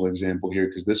personal example here,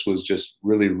 because this was just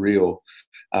really real.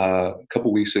 A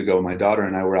couple weeks ago, my daughter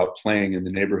and I were out playing in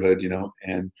the neighborhood,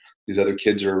 and these other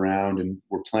kids are around, and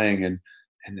we're playing, and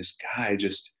this guy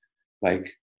just,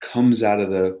 like, comes out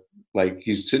of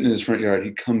he's sitting in his front yard.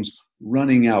 He comes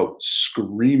running out,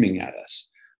 screaming at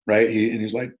us, right?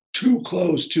 He's like, too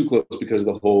close, because of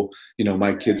the whole,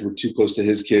 my kids were too close to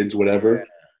his kids, whatever.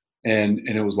 And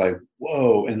it was like,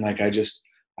 whoa. And like,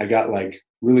 I got like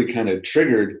really kind of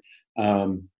triggered.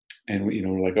 And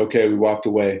we're like, okay, we walked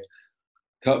away.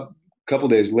 Couple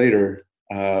days later,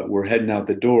 we're heading out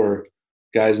the door.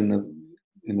 Guys in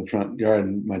the front yard,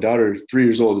 and my daughter, 3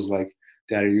 years old, is like,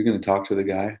 "Dad, are you going to talk to the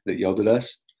guy that yelled at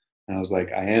us?" And I was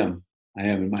like, I am,"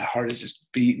 and my heart is just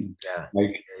beating,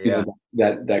 like,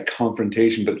 that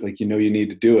confrontation, but like, you need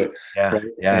to do it, right?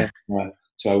 And,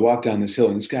 so I walk down this hill,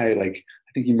 and this guy, like,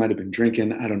 I think he might have been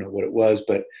drinking. I don't know what it was,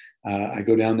 but I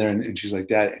go down there, and she's like,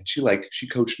 "Dad," and she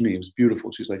coached me. It was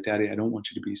beautiful. She's like, "Daddy, I don't want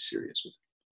you to be serious with him."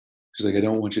 She's like, "I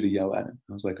don't want you to yell at him."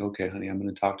 I was like, "Okay, honey, I'm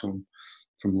going to talk to him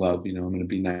from love. I'm going to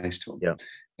be nice to him." Yeah.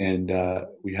 And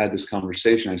we had this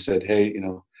conversation. I said, "Hey,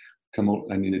 come over.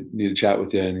 I need to chat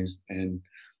with you." And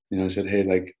I said, "Hey,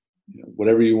 like,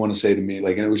 whatever you want to say to me."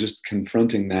 Like, and it was just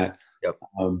confronting that. Yep.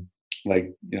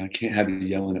 Like, I can't have you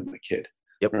yelling at my kid.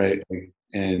 Yep. Right. Like,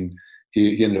 and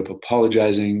he ended up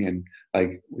apologizing, and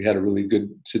like, we had a really good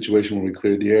situation where we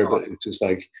cleared the air. But it's just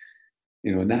like,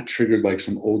 and that triggered like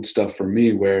some old stuff for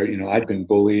me where, I'd been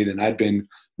bullied and I'd been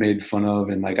made fun of,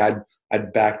 and like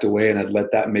I'd backed away, and I'd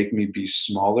let that make me be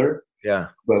smaller. Yeah.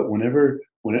 But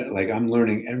like, I'm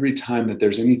learning every time that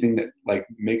there's anything that like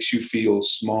makes you feel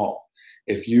small,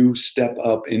 if you step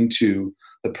up into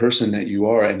the person that you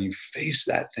are and you face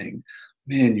that thing,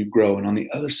 man, you grow. And on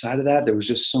the other side of that, there was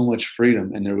just so much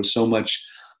freedom, and there was so much,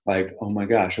 like, oh my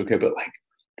gosh, okay, but like,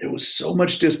 there was so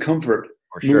much discomfort.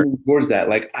 For sure. moving towards that.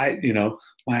 Like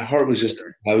my heart was just,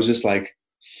 I was just like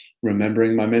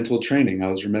remembering my mental training.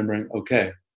 I was remembering,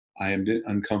 okay, I am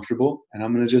uncomfortable and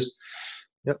I'm going to just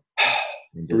Yep.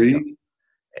 And just go. breathe.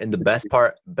 And the best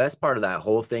part of that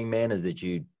whole thing, man, is that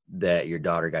your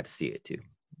daughter got to see it too.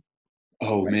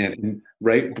 Oh Right? man. And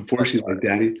right before she's like,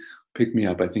 Daddy, pick me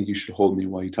up. I think you should hold me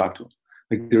while you talk to him.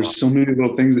 Like there's so many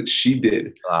little things that she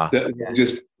did that Yeah. was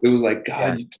just, it was like, Yeah.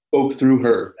 God, you spoke through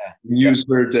her and Yeah. used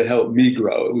her to help me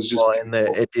grow. It was just Well,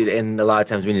 beautiful. and a lot of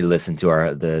times we need to listen to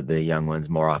the young ones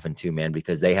more often too, man,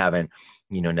 because they haven't,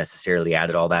 necessarily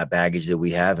added all that baggage that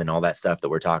we have and all that stuff that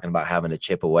we're talking about having to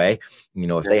chip away.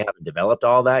 If they haven't developed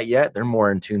all that yet, they're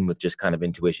more in tune with just kind of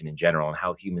intuition in general and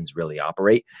how humans really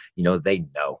operate. They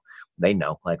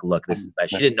know, like, look,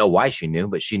 she didn't know why she knew,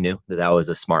 but she knew that was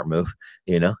a smart move.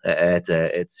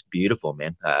 It's beautiful,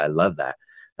 man. I love that.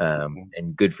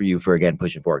 And good for you for, again,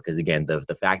 pushing forward. Cause again,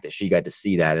 the fact that she got to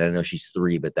see that, and I know she's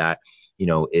 3, but that,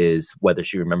 is whether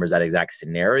she remembers that exact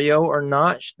scenario or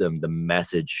not, the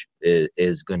message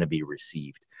is going to be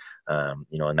received. And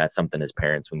that's something as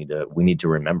parents, we need to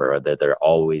remember that they're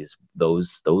always,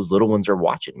 those little ones are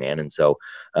watching, man. And so,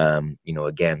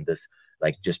 again,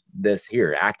 this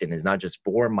here acting is not just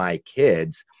for my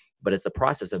kids, but it's the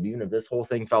process of, even if this whole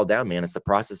thing fell down, man, it's the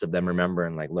process of them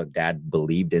remembering, like, look, Dad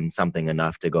believed in something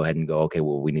enough to go ahead and go, okay,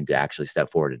 well, we need to actually step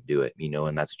forward and do it,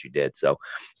 and that's what you did. So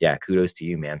yeah, kudos to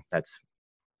you, man. That's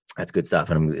good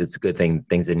stuff. And it's a good thing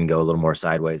things didn't go a little more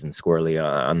sideways and squirrely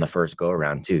on the first go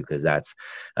around too, because that's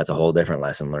a whole different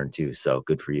lesson learned too. So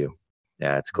good for you.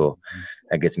 Yeah, it's cool.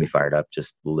 That gets me fired up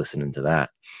just listening to that.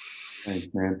 Thanks,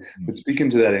 man. But speaking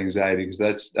to that anxiety, because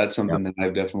that's Yeah. something that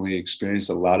I've definitely experienced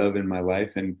a lot of in my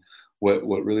life. And what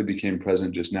really became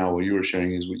present just now, what you were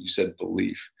sharing, is what you said,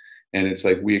 belief. And it's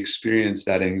like we experience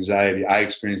that anxiety. I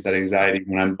experience that anxiety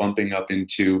when I'm bumping up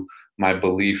into my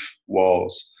belief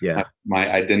walls, Yeah.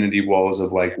 my identity walls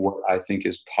of like what I think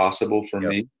is possible for Yep.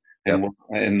 me. Yep.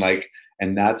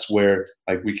 And that's where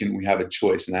like we have a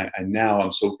choice. And now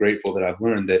I'm so grateful that I've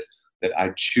learned that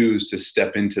I choose to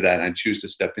step into that. And I choose to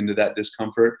step into that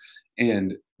discomfort.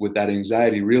 And with that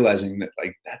anxiety, realizing that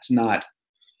like that's not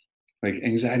like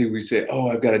anxiety. We say, oh,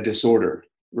 I've got a disorder,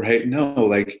 right? No,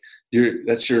 like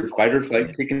that's your fight or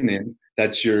flight kicking in.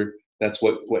 That's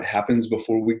what happens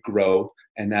before we grow.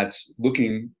 And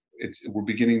we're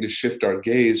beginning to shift our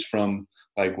gaze from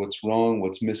like what's wrong,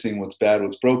 what's missing, what's bad,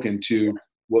 what's broken, to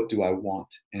what do I want,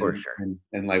 For and sure.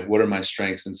 and like what are my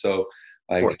strengths. And so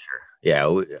like, For sure.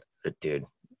 Yeah, dude.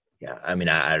 Yeah, I mean,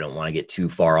 I don't want to get too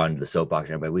far onto the soapbox,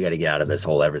 but we got to get out of this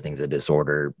whole everything's a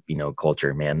disorder,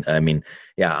 culture, man. I mean,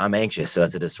 yeah, I'm anxious, so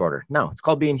that's a disorder. No, it's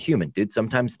called being human, dude.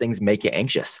 Sometimes things make you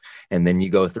anxious, and then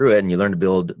you go through it, and you learn to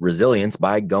build resilience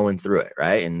by going through it,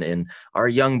 right? And our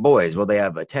young boys, well, they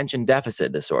have attention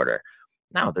deficit disorder.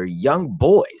 No, they're young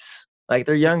boys. Like,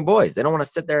 they're young boys. They don't want to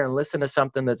sit there and listen to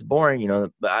something that's boring.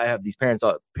 I have these parents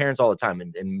all the time,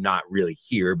 and not really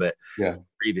here, but yeah,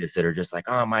 previous, that are just like,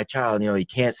 oh, my child, he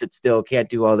can't sit still, can't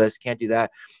do all this, can't do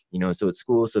that, so at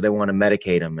school, so they want to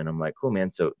medicate him. And I'm like, cool, man.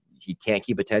 So he can't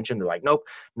keep attention? They're like, nope,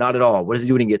 not at all. What does he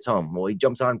do when he gets home? Well, he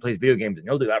jumps on and plays video games, and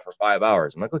he'll do that for 5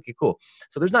 hours. I'm like, okay, cool.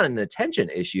 So there's not an attention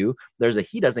issue. There's a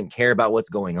he doesn't care about what's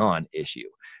going on issue,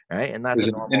 right? And that's there's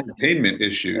a an normal thing. entertainment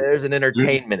issue. There's an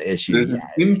entertainment issue. There's Yeah,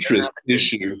 an interest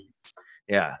issue.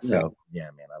 yeah. Yeah. So yeah,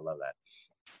 man, I love that.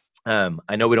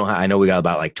 I know I know we got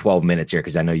about like 12 minutes here,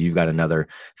 because I know you've got another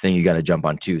thing you got to jump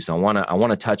on too. So I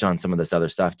want to touch on some of this other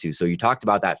stuff too. So you talked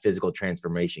about that physical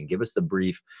transformation. Give us the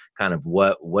brief kind of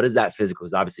what is that physical?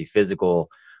 Because obviously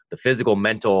the physical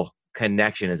mental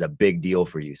connection is a big deal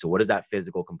for you. So what does that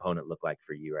physical component look like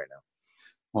for you right now?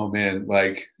 Oh man,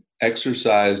 like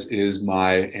exercise is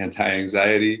my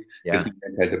anti-anxiety. Yeah. It's my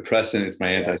antidepressant. It's my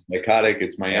antipsychotic.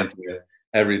 It's my anti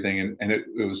everything. And it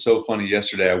was so funny.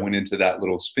 Yesterday, I went into that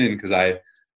little spin because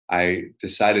I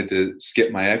decided to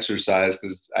skip my exercise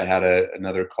because I had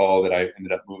another call that I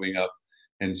ended up moving up.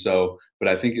 And so, but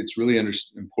I think it's really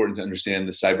important to understand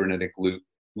the cybernetic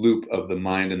loop of the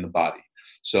mind and the body.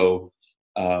 So,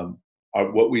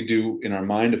 what we do in our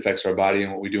mind affects our body,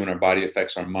 and what we do in our body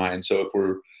affects our mind. So if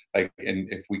we're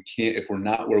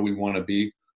not where we want to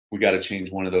be, we got to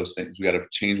change one of those things. We got to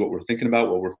change what we're thinking about,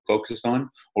 what we're focused on,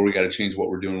 or we got to change what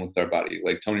we're doing with our body.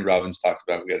 Like Tony Robbins talked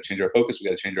about, we got to change our focus. We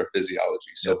got to change our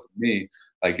physiology. So for me,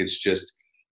 like, it's just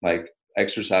like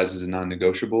exercise is a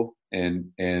non-negotiable,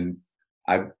 and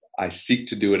I seek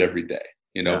to do it every day,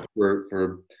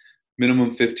 for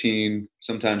minimum 15,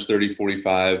 sometimes 30,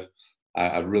 45.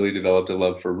 I've really developed a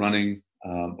love for running.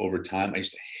 over time. I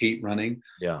used to hate running,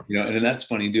 Yeah. and that's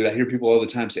funny, dude. I hear people all the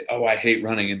time say, "Oh, I hate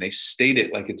running," and they state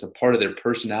it like it's a part of their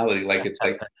personality. Like it's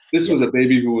like this Yeah, was a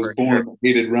baby who was for sure. born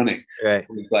hated running. Right.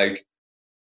 And it's like,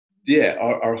 yeah,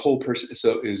 our whole person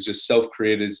so is just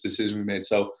self-created. It's decision we made.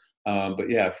 So, but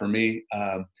yeah, for me,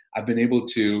 I've been able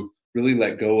to really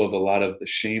let go of a lot of the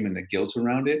shame and the guilt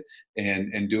around it,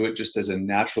 and do it just as a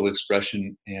natural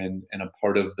expression and a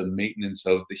part of the maintenance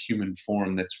of the human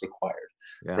form that's required.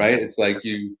 Yeah. Right? It's like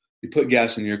you put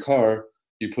gas in your car,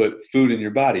 you put food in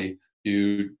your body,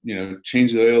 you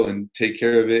change the oil and take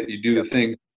care of it. You do Yep. the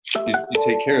thing, you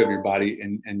take care of your body,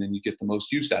 and then you get the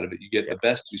most use out of it. You get Yeah. the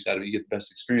best use out of it. You get the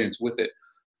best experience with it.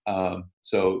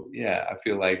 So yeah, I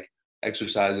feel like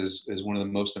exercise is one of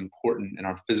the most important, and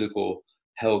our physical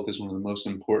health is one of the most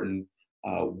important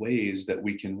ways that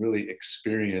we can really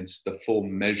experience the full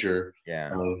measure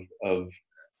Yeah. of of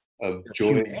of Of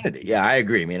joy. humanity. Yeah, I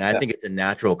agree. I mean, I Yeah. think it's a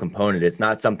natural component. It's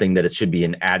not something that it should be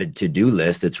an added to-do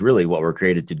list. It's really what we're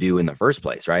created to do in the first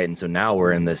place, right? And so now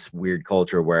we're in this weird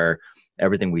culture where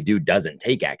everything we do doesn't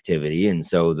take activity. And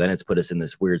so then it's put us in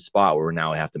this weird spot where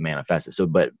now we have to manifest it. So,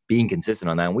 but being consistent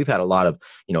on that, and we've had a lot of,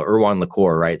 Erwan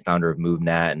LaCour, right? Founder of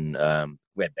MoveNet, and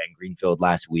we had Ben Greenfield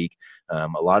last week. A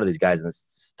lot of these guys, and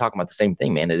it's talking about the same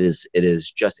thing, man. It's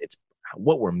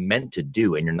what we're meant to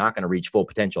do, and you're not going to reach full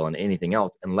potential in anything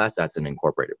else unless that's an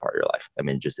incorporated part of your life. I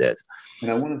mean, it just is. And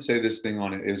I want to say this thing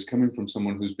on it is coming from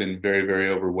someone who's been very, very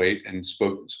overweight and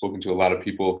spoken to a lot of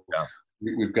people. Yeah.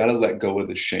 We've got to let go of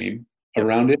the shame Yep.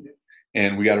 around it,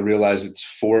 and we got to realize it's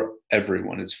for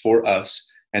everyone. It's for us,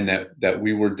 and that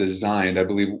we were designed. I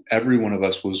believe every one of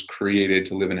us was created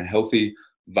to live in a healthy,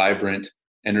 vibrant,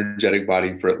 energetic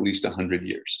body for at least 100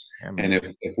 years. Yeah,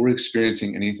 And if we're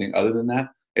experiencing anything other than that,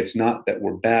 it's not that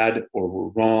we're bad or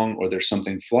we're wrong or there's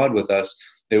something flawed with us.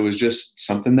 It was just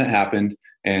something that happened,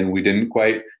 and we didn't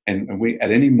quite, and we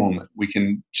at any moment we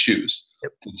can choose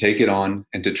to take it on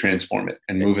and to transform it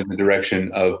and move in the direction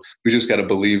of, we just got to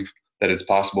believe that it's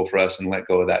possible for us and let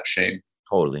go of that shame.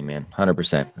 totally, man.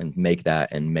 100%. And make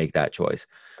that choice.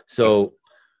 So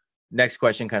next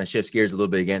question kind of shifts gears a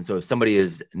little bit again. So if somebody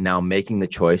is now making the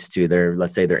choice to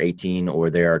let's say they're 18 or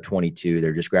they are 22,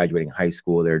 they're just graduating high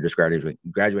school, they're just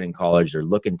graduating college, they're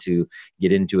looking to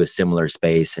get into a similar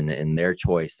space, and in their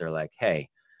choice, they're like, hey,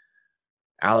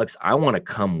 Alex, I want to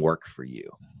come work for you.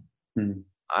 Hmm.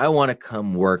 I want to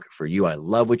come work for you. I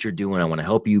love what you're doing. I want to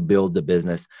help you build the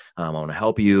business. I want to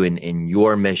help you in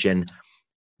your mission.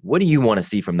 What do you want to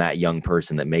see from that young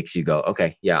person that makes you go,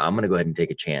 okay, yeah, I'm going to go ahead and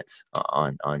take a chance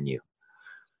on you?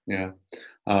 Yeah.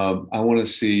 I want to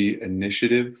see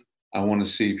initiative. I want to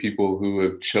see people who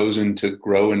have chosen to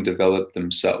grow and develop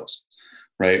themselves,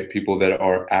 right? People that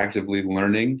are actively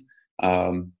learning,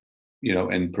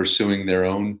 and pursuing their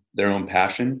own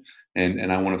passion.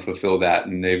 And I want to fulfill that.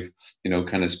 And they've,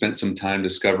 kind of spent some time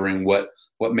discovering what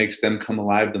makes them come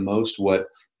alive the most,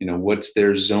 what's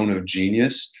their zone of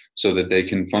genius so that they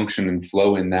can function and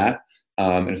flow in that.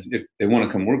 If they want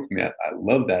to come work with me, I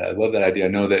love that. I love that idea. I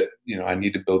know that, I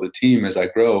need to build a team as I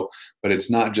grow, but it's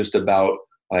not just about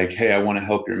like, hey, I want to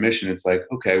help your mission. It's like,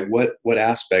 okay, what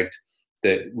aspect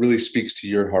that really speaks to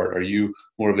your heart? Are you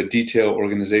more of a detail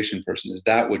organization person? Is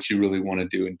that what you really want to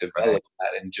do and Right. develop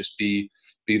that and just be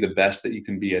the best that you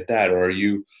can be at that? Or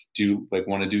do you like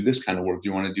want to do this kind of work? Do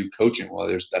you want to do coaching? Well,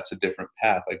 that's a different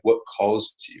path. Like what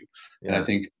calls to you? And I Yeah.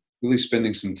 think really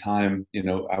spending some time,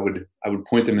 I would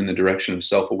point them in the direction of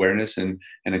self-awareness and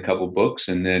a couple books,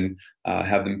 and then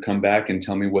have them come back and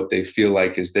tell me what they feel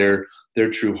like is their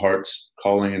true heart's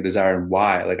calling and desire, and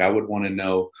why. Like I would want to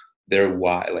know their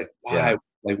why. Like Yeah. why,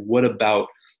 like what about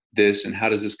this, and how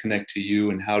does this connect to you,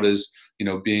 and how does,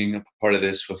 being a part of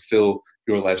this fulfill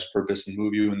your life's purpose and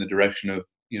move you in the direction of,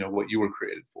 what you were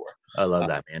created for. I love Uh,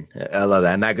 that, man. I love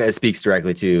that. And that speaks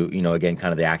directly to, again,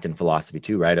 kind of the Acton philosophy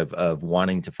too, right? Of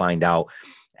wanting to find out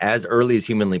as early as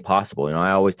humanly possible.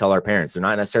 I always tell our parents, they're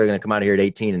not necessarily going to come out of here at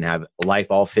 18 and have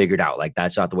life all figured out. Like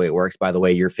that's not the way it works. By the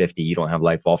way, you're 50, you don't have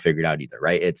life all figured out either,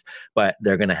 right? But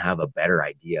they're going to have a better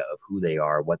idea of who they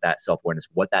are, what that self-awareness,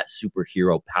 what that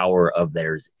superhero power of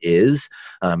theirs is.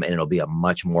 And it'll be a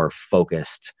much more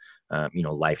focused,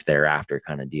 life thereafter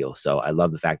kind of deal. So I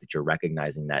love the fact that you're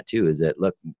recognizing that too, is that,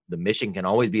 look, the mission can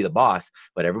always be the boss,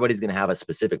 but everybody's going to have a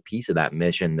specific piece of that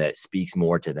mission that speaks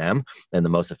more to them. And the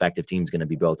most effective team is going to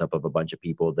be built up of a bunch of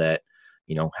people that,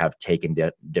 have taken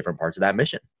different parts of that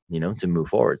mission, to move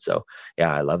forward. So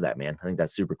yeah, I love that, man. I think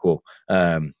that's super cool.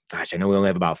 Gosh, I know we only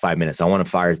have about 5 minutes. So I want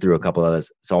to fire through a couple of those.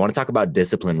 So I want to talk about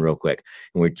discipline real quick.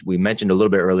 And we mentioned a little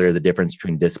bit earlier the difference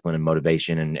between discipline and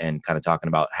motivation, and kind of talking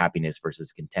about happiness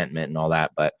versus contentment and all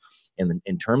that. But And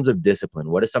in terms of discipline,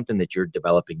 what is something that you're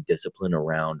developing discipline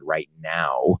around right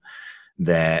now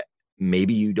that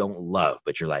maybe you don't love,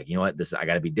 but you're like, you know what, I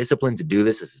got to be disciplined to do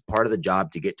this. This is part of the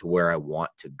job to get to where I want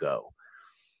to go.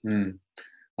 Mm.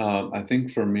 I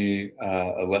think for me,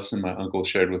 a lesson my uncle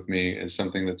shared with me is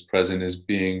something that's present is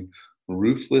being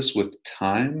ruthless with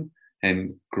time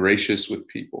and gracious with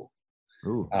people.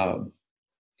 Ooh, Um,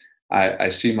 I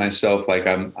see myself like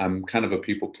I'm kind of a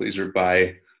people pleaser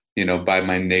by, by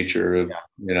my nature of,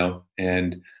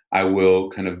 and I will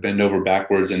kind of bend over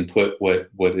backwards and put what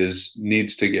is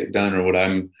needs to get done or what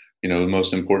I'm,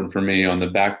 most important for me on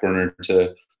the back burner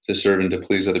to serve and to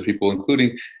please other people,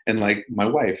 including and like my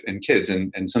wife and kids.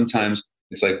 And sometimes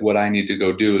it's like what I need to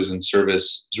go do is in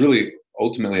service is really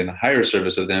ultimately in the higher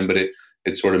service of them, but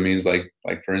it sort of means like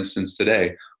for instance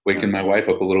today, waking my wife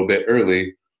up a little bit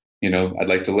early. I'd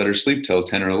like to let her sleep till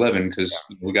 10 or 11 because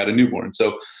we got a newborn.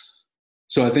 So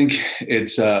I think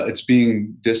it's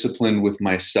being disciplined with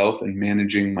myself and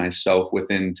managing myself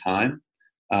within time,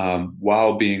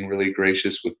 while being really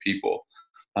gracious with people.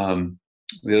 The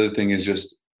other thing is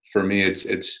just for me, it's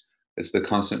the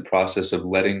constant process of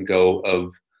letting go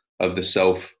of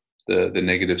the the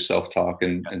negative self talk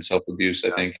and self abuse.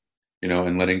 I think,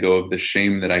 and letting go of the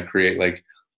shame that I create. Like,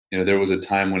 there was a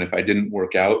time when if I didn't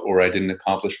work out or I didn't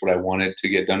accomplish what I wanted to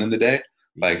get done in the day,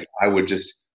 like I would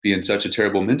just be in such a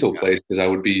terrible mental place because I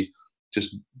would be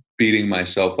just beating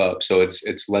myself up. So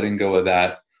it's letting go of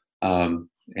that,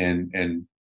 and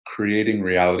creating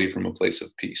reality from a place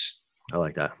of peace. I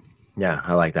like that. Yeah,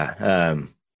 I like that. And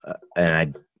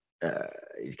I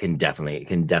can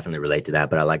definitely relate to that.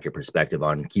 But I like your perspective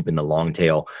on keeping the long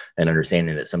tail and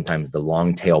understanding that sometimes the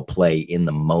long tail play in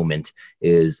the moment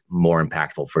is more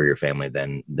impactful for your family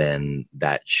than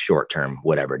that short term,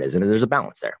 whatever it is. And there's a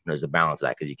balance there. There's a balance of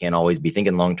that because you can't always be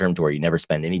thinking long term to where you never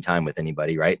spend any time with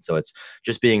anybody, right? So it's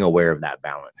just being aware of that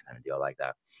balance kind of deal. I like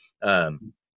that.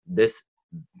 This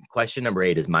question number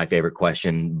 8 is my favorite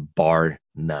question, bar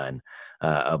none,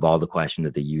 of all the questions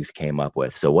that the youth came up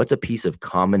with. So what's a piece of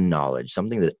common knowledge,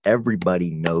 something that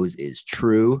everybody knows is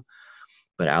true,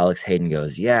 but Alex Hayden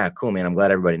goes, yeah, cool, man, I'm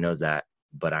glad everybody knows that,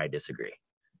 but I disagree.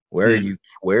 Where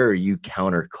are you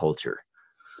counterculture?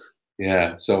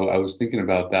 Yeah. So I was thinking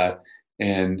about that,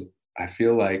 and I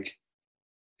feel like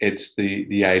it's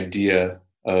the idea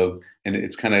of, and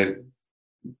it's kind of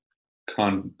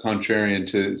contrarian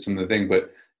to some of the thing,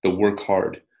 but the work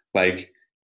hard. Like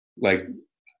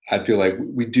I feel like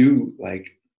we do like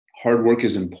hard work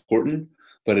is important,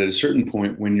 but at a certain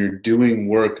point when you're doing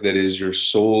work that is your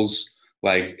soul's,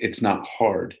 like it's not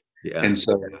hard. Yeah. And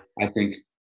so I think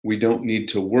we don't need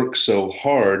to work so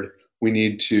hard. We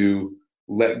need to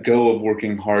let go of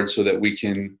working hard so that we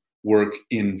can work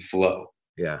in flow.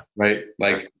 Yeah. Right?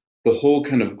 Like the whole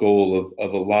kind of goal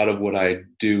of a lot of what I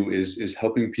do is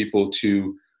helping people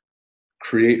to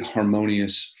create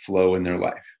harmonious flow in their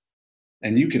life.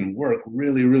 And you can work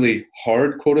really, really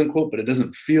hard, quote unquote, but it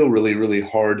doesn't feel really, really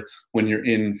hard when you're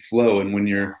in flow and when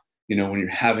you're, when you're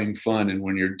having fun and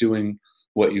when you're doing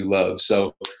what you love.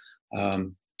 So,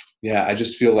 yeah, I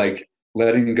just feel like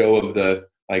letting go of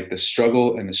the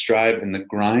struggle and the strive and the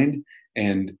grind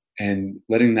and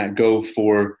letting that go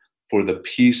for the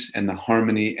peace and the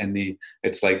harmony and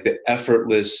it's like the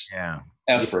effortless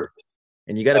effort.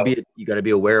 And you got to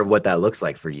be aware of what that looks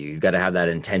like for you. You've got to have that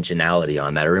intentionality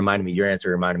on that. It reminded me, your answer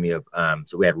reminded me of,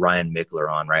 so we had Ryan Mickler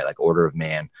on, right? Like Order of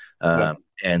Man.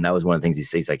 And that was one of the things he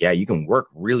says, like, yeah, you can work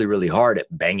really, really hard at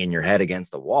banging your head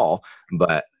against the wall,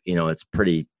 but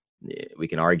we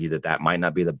can argue that might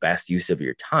not be the best use of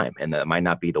your time and that might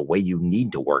not be the way you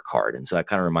need to work hard. And so that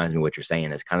kind of reminds me of what you're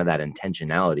saying is kind of that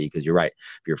intentionality, because you're right.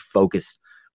 If you're focused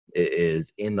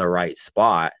is in the right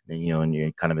spot and and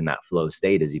you're kind of in that flow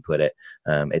state, as you put it,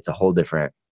 that's a whole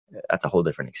different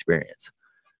experience,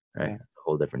 right? That's a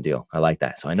whole different deal. I like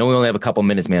that. So I know we only have a couple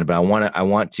minutes, man, but I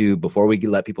want to, before we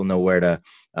let people know where to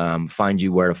find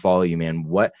you, where to follow you, man,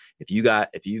 what if you've got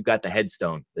the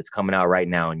headstone that's coming out right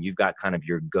now and you've got kind of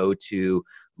your go-to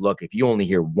look, if you only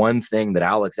hear one thing that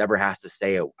Alex ever has to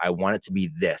say, I want it to be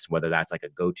this, whether that's like a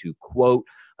go-to quote,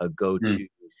 a go-to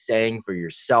saying for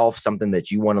yourself, something that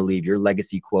you want to leave, your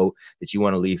legacy quote that you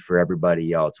want to leave for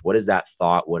everybody else. What is that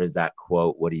thought? What is that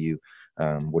quote? What do you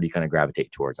kind of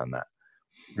gravitate towards on that?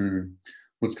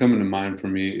 What's coming to mind for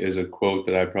me is a quote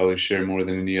that I probably share more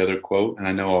than any other quote. And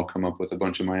I know I'll come up with a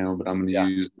bunch of my own, but I'm going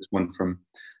to use this one from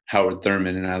Howard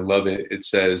Thurman. And I love it. It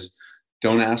says,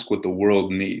 don't ask what the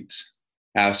world needs.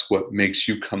 Ask what makes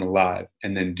you come alive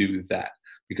and then do that.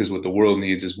 Because what the world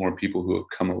needs is more people who have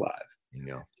come alive.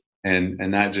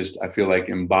 And that just, I feel like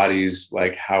embodies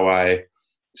like how I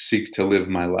seek to live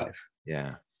my life.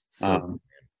 Yeah. So,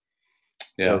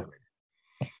 Yeah.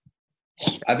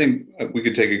 I think we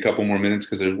could take a couple more minutes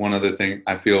because there's one other thing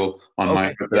I feel on my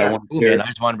Okay. heart that I want to Cool, share. man. I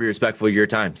just want to be respectful of your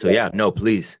time. So yeah, no,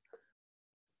 please.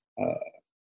 Uh,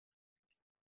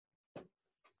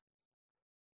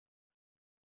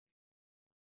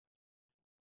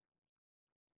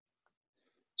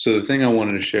 so the thing I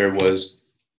wanted to share was,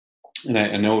 and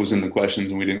I know it was in the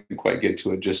questions and we didn't quite get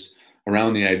to it, just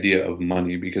around the idea of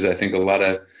money, because I think a lot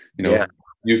of, Yeah.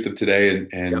 youth of today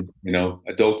Yep. and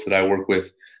adults that I work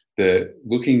with, the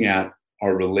looking at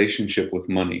our relationship with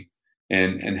money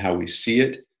and how we see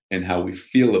it and how we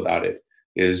feel about it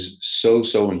is so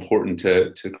important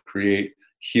to create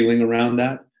healing around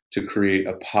that, to create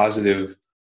a positive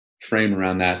frame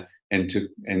around that, and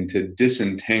to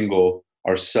disentangle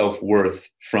our self-worth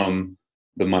from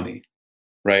the money,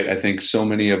 right? I think so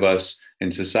many of us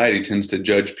in society tends to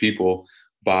judge people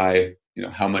by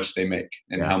how much they make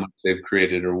and Yeah. how much they've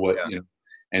created or what Yeah.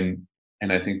 and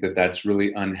and I think that that's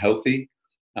really unhealthy.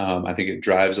 I think it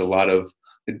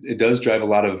does drive a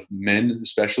lot of men,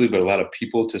 especially, but a lot of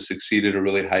people to succeed at a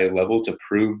really high level to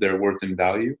prove their worth and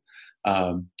value.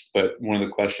 But one of the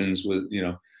questions was,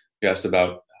 you asked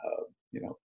about, you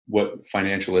know, what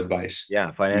financial advice Yeah, do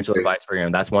you financial give? advice for him.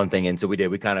 That's one thing. And so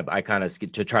I kind of,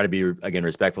 to try to be, again,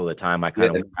 respectful of the time, I kind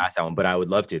of Yeah, went past that one, but I would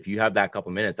love to, if you have that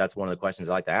couple minutes, that's one of the questions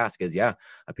I like to ask is, yeah,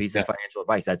 a piece yeah. of financial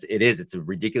advice. It's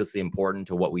ridiculously important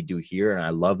to what we do here. And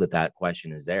I love that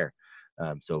question is there.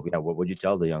 So yeah, what would you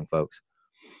tell the young folks?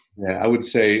 Yeah, I would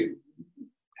say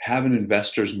have an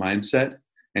investor's mindset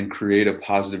and create a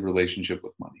positive relationship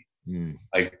with money. Mm,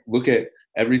 Like, look at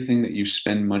everything that you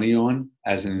spend money on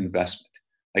as an investment.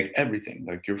 Like everything,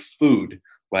 like your food,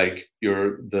 like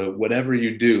the whatever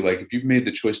you do. Like, if you've made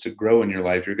the choice to grow in your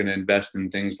life, you're going to invest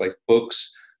in things like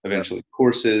books, yep. eventually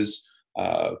courses,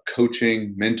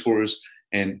 coaching, mentors,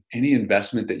 and any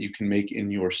investment that you can make in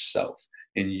yourself.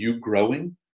 And you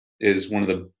growing is one of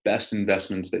the best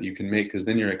investments that you can make, because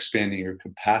then you're expanding your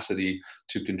capacity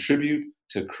to contribute,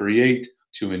 to create,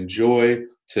 to enjoy,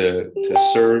 to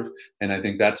serve. And I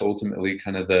think that's ultimately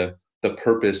kind of the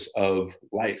purpose of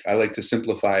life. I like to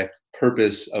simplify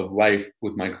purpose of life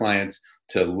with my clients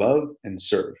to love and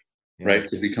serve, Yeah. right?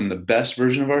 To become the best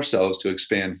version of ourselves, to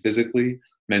expand physically,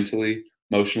 mentally,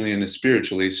 emotionally, and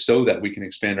spiritually, so that we can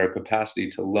expand our capacity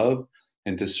to love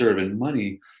and to serve. And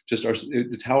money,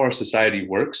 it's how our society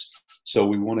works. So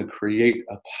we want to create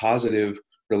a positive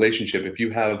relationship. If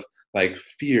you have like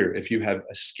fear, if you have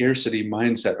a scarcity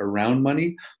mindset around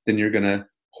money, then you're going to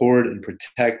hoard and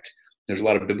protect. There's a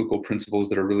lot of biblical principles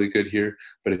that are really good here.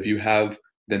 But if you have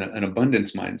then an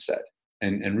abundance mindset,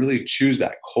 and really choose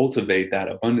that, cultivate that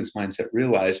abundance mindset,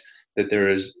 realize that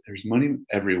there's money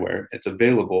everywhere, it's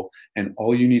available, and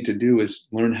all you need to do is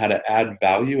learn how to add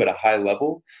value at a high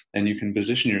level, and you can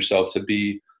position yourself to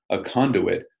be a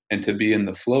conduit and to be in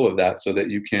the flow of that, so that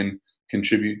you can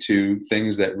contribute to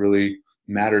things that really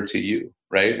matter to you,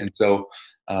 right? And so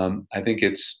I think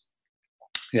it's,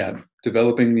 yeah,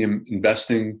 developing the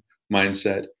investing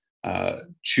mindset,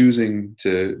 choosing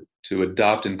to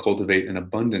adopt and cultivate an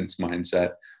abundance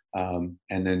mindset, and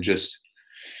then just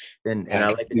And I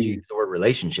like that you use the word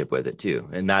relationship with it too.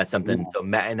 And that's something. So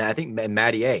Matt, and I think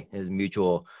Matty A is a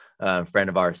mutual friend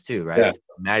of ours too, right? yeah, So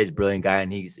Matty's a brilliant guy,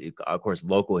 and he's of course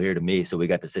local here to me. So we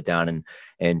got to sit down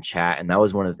and chat. And that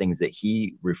was one of the things that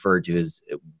he referred to as,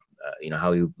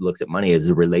 how he looks at money as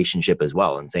a relationship as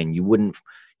well, and saying you wouldn't,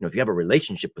 if you have a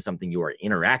relationship with something, you are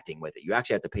interacting with it. You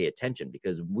actually have to pay attention,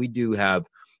 because we do have,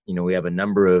 we have a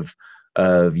number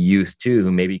of youth too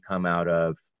who maybe come out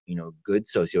of good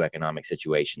socioeconomic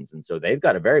situations, and so they've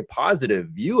got a very positive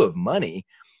view of money,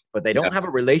 but they yeah, don't have a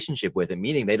relationship with it,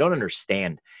 meaning they don't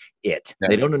understand it. yeah.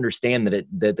 They don't understand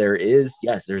that there is,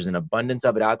 yes, there's an abundance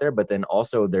of it out there, but then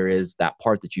also there is that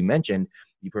part that you mentioned.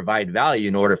 You provide value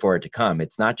in order for it to come.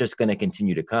 It's not just going to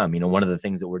continue to come. One of the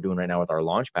things that we're doing right now with our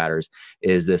launch padders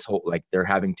is this whole, like, they're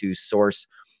having to source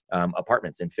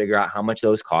apartments and figure out how much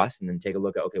those cost, and then take a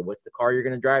look at, okay, what's the car you're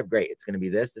going to drive? Great, it's going to be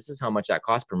this is how much that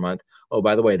costs per month. Oh,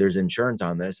 by the way, there's insurance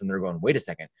on this. And they're going, wait a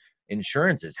second,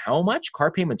 insurance is how much? Car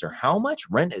payments are how much?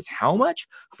 Rent is how much?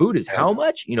 Food is how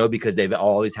much? Because they've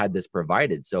always had this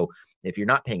provided. So if you're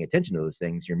not paying attention to those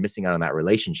things, you're missing out on that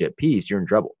relationship piece. You're in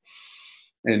trouble.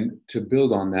 And to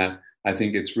build on that, I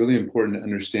think it's really important to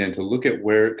understand, to look at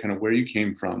where you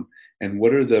came from, and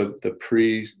what are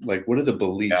what are the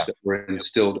beliefs Yeah. that were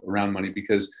instilled around money.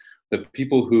 Because the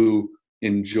people who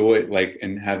enjoy, like,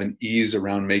 and have an ease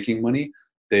around making money,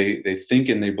 they think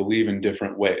and they believe in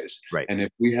different ways. Right. And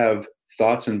if we have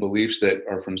thoughts and beliefs that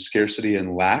are from scarcity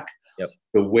and lack, Yep.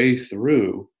 the way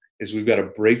through is we've got to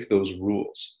break those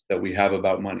rules that we have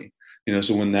about money.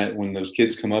 So when those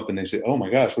kids come up and they say, "Oh my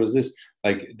gosh, what is this?"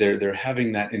 Like they're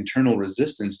having that internal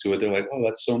resistance to it. They're like, "Oh,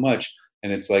 that's so much,"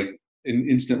 and it's like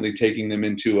instantly taking them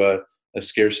into a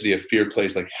scarcity of fear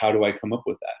place. Like, how do I come up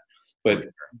with that? But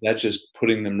that's just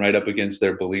putting them right up against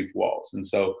their belief walls. And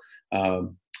so,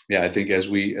 yeah, I think as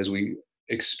we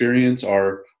experience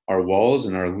our walls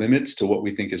and our limits to what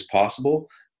we think is possible,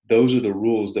 those are the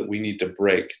rules that we need to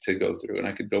break to go through. And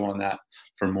I could go on that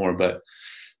for more, but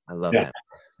I love yeah, that.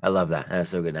 I love that. That's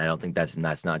so good. And I don't think that's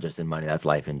not just in money. That's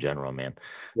life in general, man.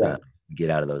 yeah. Get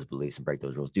out of those beliefs and break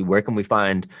those rules. Dude, where can we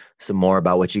find some more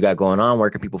about what you got going on? Where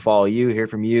can people follow you, hear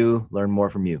from you, learn more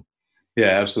from you?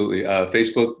 Yeah, absolutely.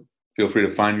 Facebook, feel free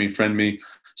to find me, friend me,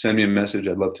 send me a message.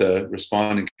 I'd love to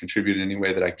respond and contribute in any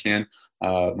way that I can.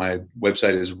 My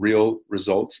website is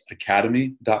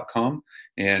realresultsacademy.com.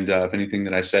 And if anything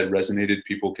that I said resonated,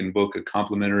 people can book a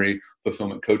complimentary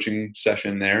fulfillment coaching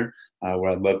session there,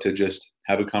 where I'd love to just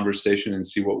have a conversation and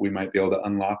see what we might be able to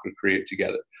unlock or create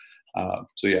together.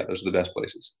 So yeah, those are the best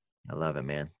places. I love it,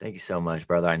 man. Thank you so much,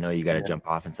 brother. I know you got to jump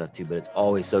off and stuff too, but it's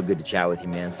always so good to chat with you,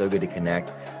 man. So good to connect,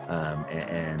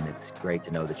 and it's great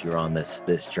to know that you're on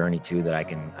this journey too. That I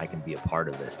can be a part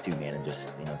of this too, man, and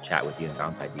just chat with you and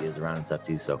bounce ideas around and stuff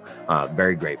too. So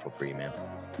very grateful for you, man.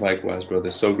 Likewise,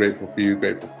 brother. So grateful for you.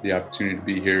 Grateful for the opportunity to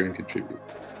be here and contribute.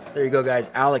 There you go,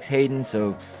 guys. Alex Hayden.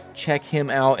 So check him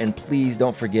out, and please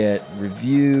don't forget,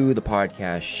 review the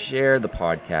podcast, share the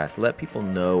podcast, let people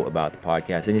know about the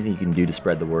podcast. Anything you can do to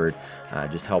spread the word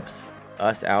just helps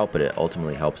us out, but it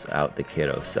ultimately helps out the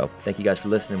kiddos. So thank you guys for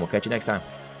listening. We'll catch you next time.